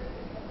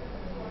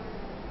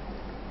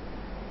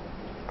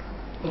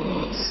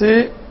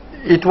 See,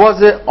 it was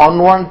an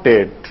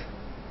unwanted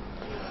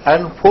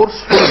and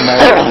forceful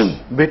marriage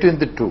between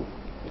the two.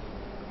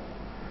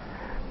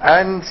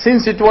 And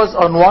since it was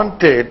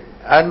unwanted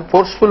and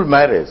forceful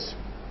marriage,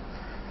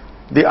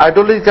 the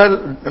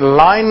ideological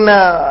line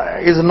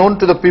is known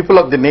to the people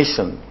of the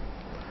nation,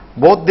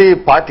 both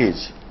the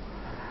parties.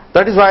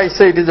 That is why I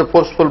say it is a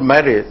forceful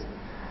marriage.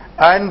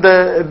 And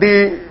the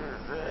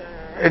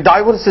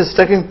divorce is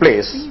taking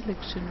place.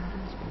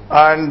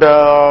 And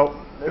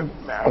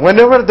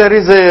whenever there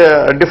is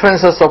a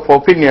differences of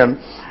opinion,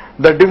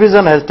 the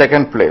division has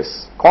taken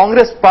place.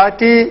 Congress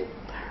party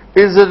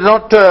is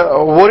not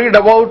worried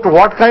about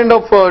what kind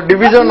of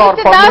division or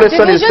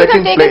formulation is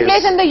taking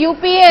place in the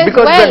UPA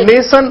because well. The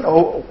nation.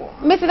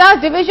 Mr. Das,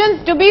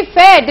 divisions, to be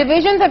fair,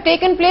 divisions have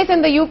taken place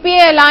in the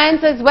UPA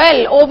alliance as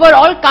well over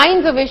all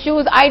kinds of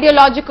issues,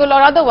 ideological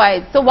or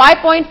otherwise. So why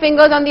point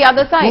fingers on the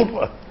other side?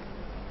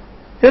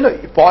 You know,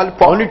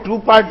 only two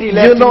parties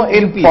left. You know,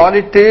 in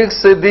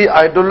politics, the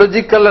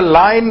ideological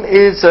line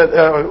is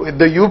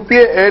the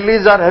UPA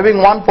allies are having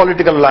one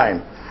political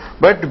line,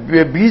 but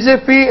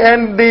BJP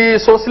and the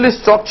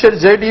socialist structure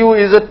JDU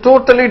is a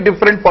totally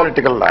different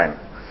political line.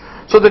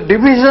 So the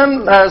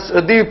division,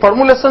 the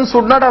formulation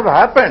should not have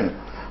happened,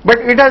 but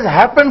it has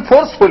happened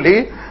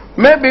forcefully.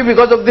 Maybe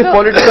because of the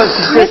political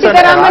situation. Mr.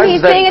 Sitaraman,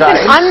 he's saying it's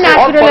an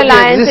unnatural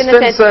alliance in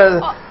a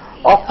sense.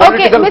 Of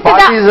political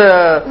parties,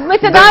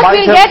 Mr. Das,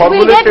 we'll get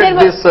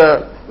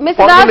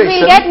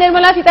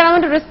Nirmala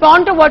Sitharaman to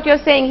respond to what you're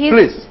saying. He's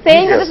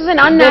saying that this is an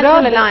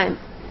unnatural alliance.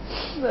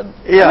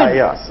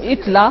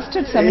 It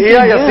lasted 17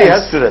 years. He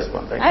has to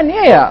respond.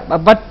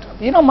 And but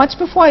you know, much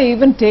before I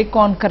even take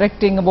on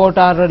correcting about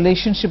our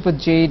relationship with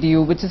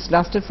JDU, which has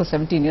lasted for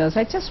 17 years,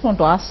 I just want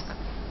to ask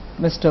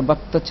Mr.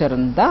 Bhakti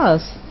Charan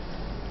Das,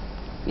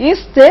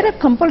 is there a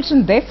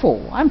compulsion? Therefore,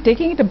 I'm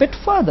taking it a bit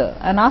further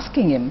and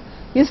asking him,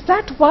 is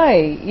that why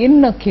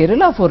in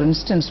Kerala, for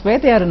instance, where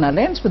they are in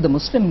alliance with the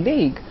Muslim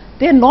League,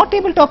 they are not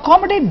able to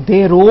accommodate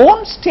their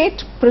own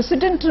state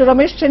president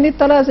Ramesh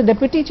Chennithala as a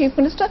deputy chief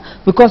minister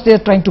because they are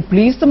trying to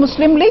please the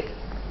Muslim League?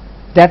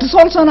 That is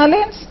also an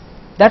alliance.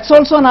 That's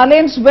also an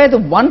alliance where the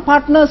one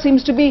partner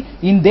seems to be,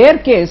 in their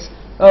case,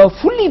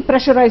 fully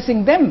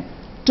pressurizing them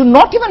to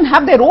not even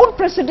have their own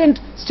president,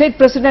 state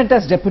president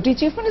as deputy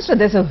chief minister.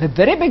 There's a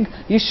very big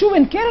issue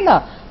in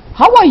Kerala.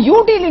 How are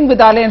you dealing with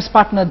the alliance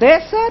partner there,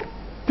 sir?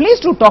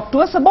 Please do talk to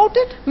us about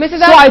it.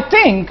 So I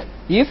think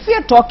if we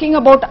are talking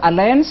about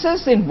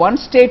alliances in one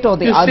state or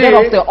the other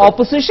of the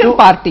opposition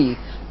party,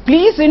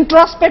 please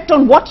introspect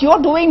on what you're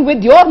doing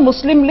with your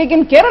Muslim League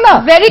in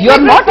Kerala. Very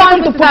quick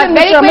response,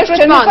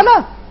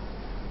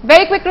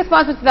 Very quick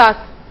response, Mr. Das.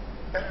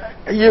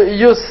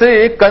 you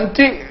see,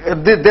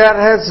 there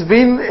has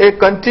been a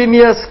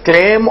continuous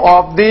claim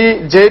of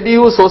the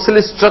JDU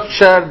socialist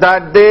structure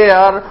that they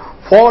are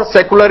for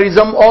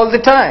secularism all the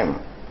time.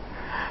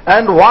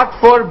 And what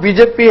for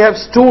BJP have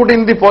stood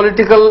in the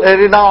political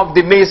arena of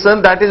the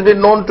nation, that has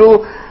been known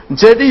to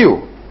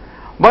JDU.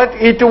 But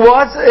it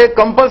was a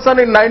compulsion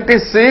in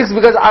 96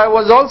 because I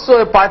was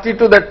also a party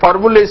to that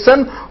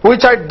formulation,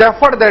 which I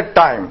deferred that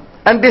time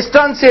and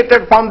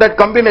distanciated from that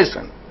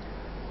combination.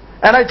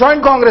 And I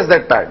joined Congress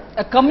that time.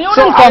 A communal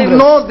so Congress. I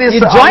know this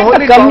you joined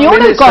a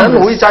communal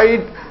Congress, which I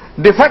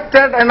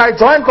defected, and I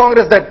joined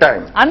Congress that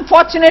time.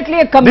 Unfortunately,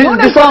 a communal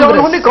this Congress.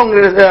 was only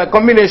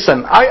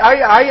combination.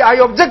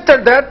 I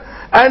objected that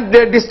and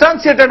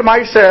distanciated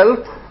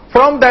myself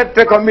from that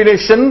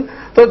combination.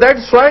 So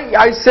that's why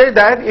I say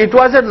that it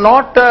was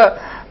not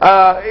a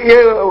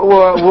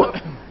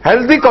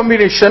healthy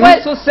combination.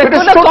 Well, so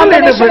secular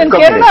combination in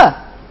Kerala.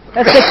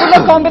 A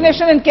secular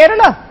combination in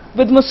Kerala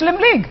with Muslim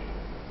League.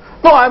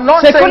 No, I'm not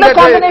saying that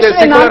a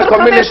secular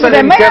combination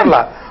in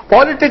Kerala.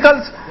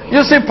 Politicals, you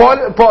see,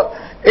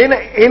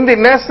 in the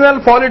national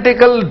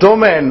political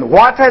domain,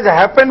 what has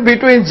happened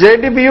between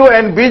JDBU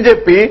and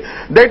BJP,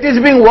 that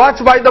is being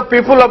watched by the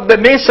people of the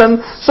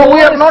nation. So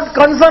we are not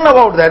concerned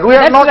about that. We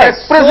are not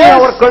expressing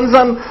our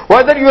concern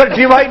whether you are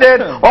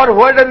divided or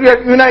whether you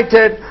are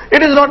united.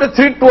 It is not a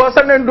threat to us,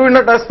 and do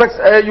not expect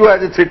you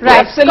as a threat to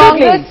us.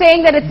 Absolutely. Congress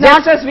saying that it's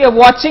just as we are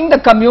watching the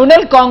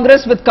communal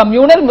Congress with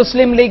communal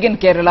Muslim League in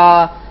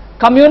Kerala,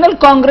 communal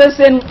Congress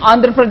in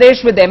Andhra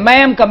Pradesh with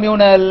MIM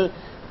communal.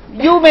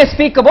 You may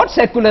speak about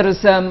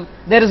secularism,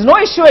 there is no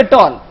issue at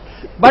all.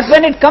 But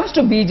when it comes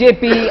to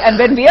BJP and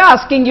when we are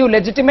asking you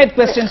legitimate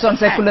questions on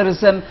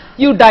secularism,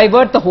 you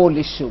divert the whole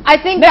issue.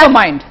 I think never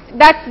mind.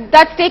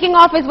 That's taking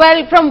off as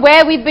well from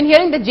where we've been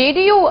hearing the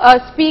JDU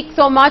speak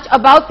so much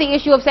about the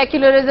issue of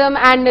secularism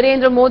and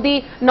Narendra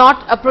Modi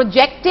not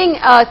projecting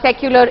a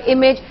secular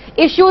image.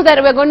 Issues that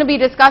we're going to be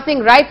discussing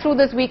right through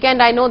this weekend,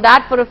 I know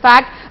that for a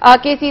fact.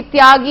 K.C.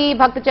 Tyagi,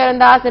 Bhakta Charan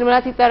Das,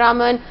 Nirmala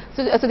Sitharaman,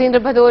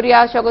 Sudhindra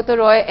Bhadoria, Shogata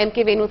Roy,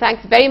 M.K. Venu,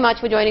 thanks very much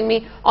for joining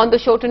me on the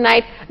show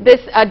tonight. This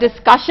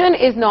discussion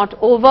is not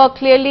over,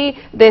 clearly.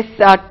 This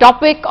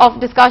topic of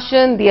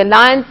discussion, the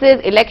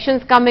alliances,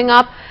 elections coming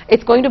up,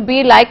 it's going to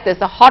be like this,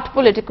 a hot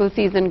political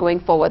season going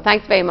forward.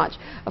 Thanks very much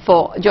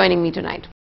for joining me tonight.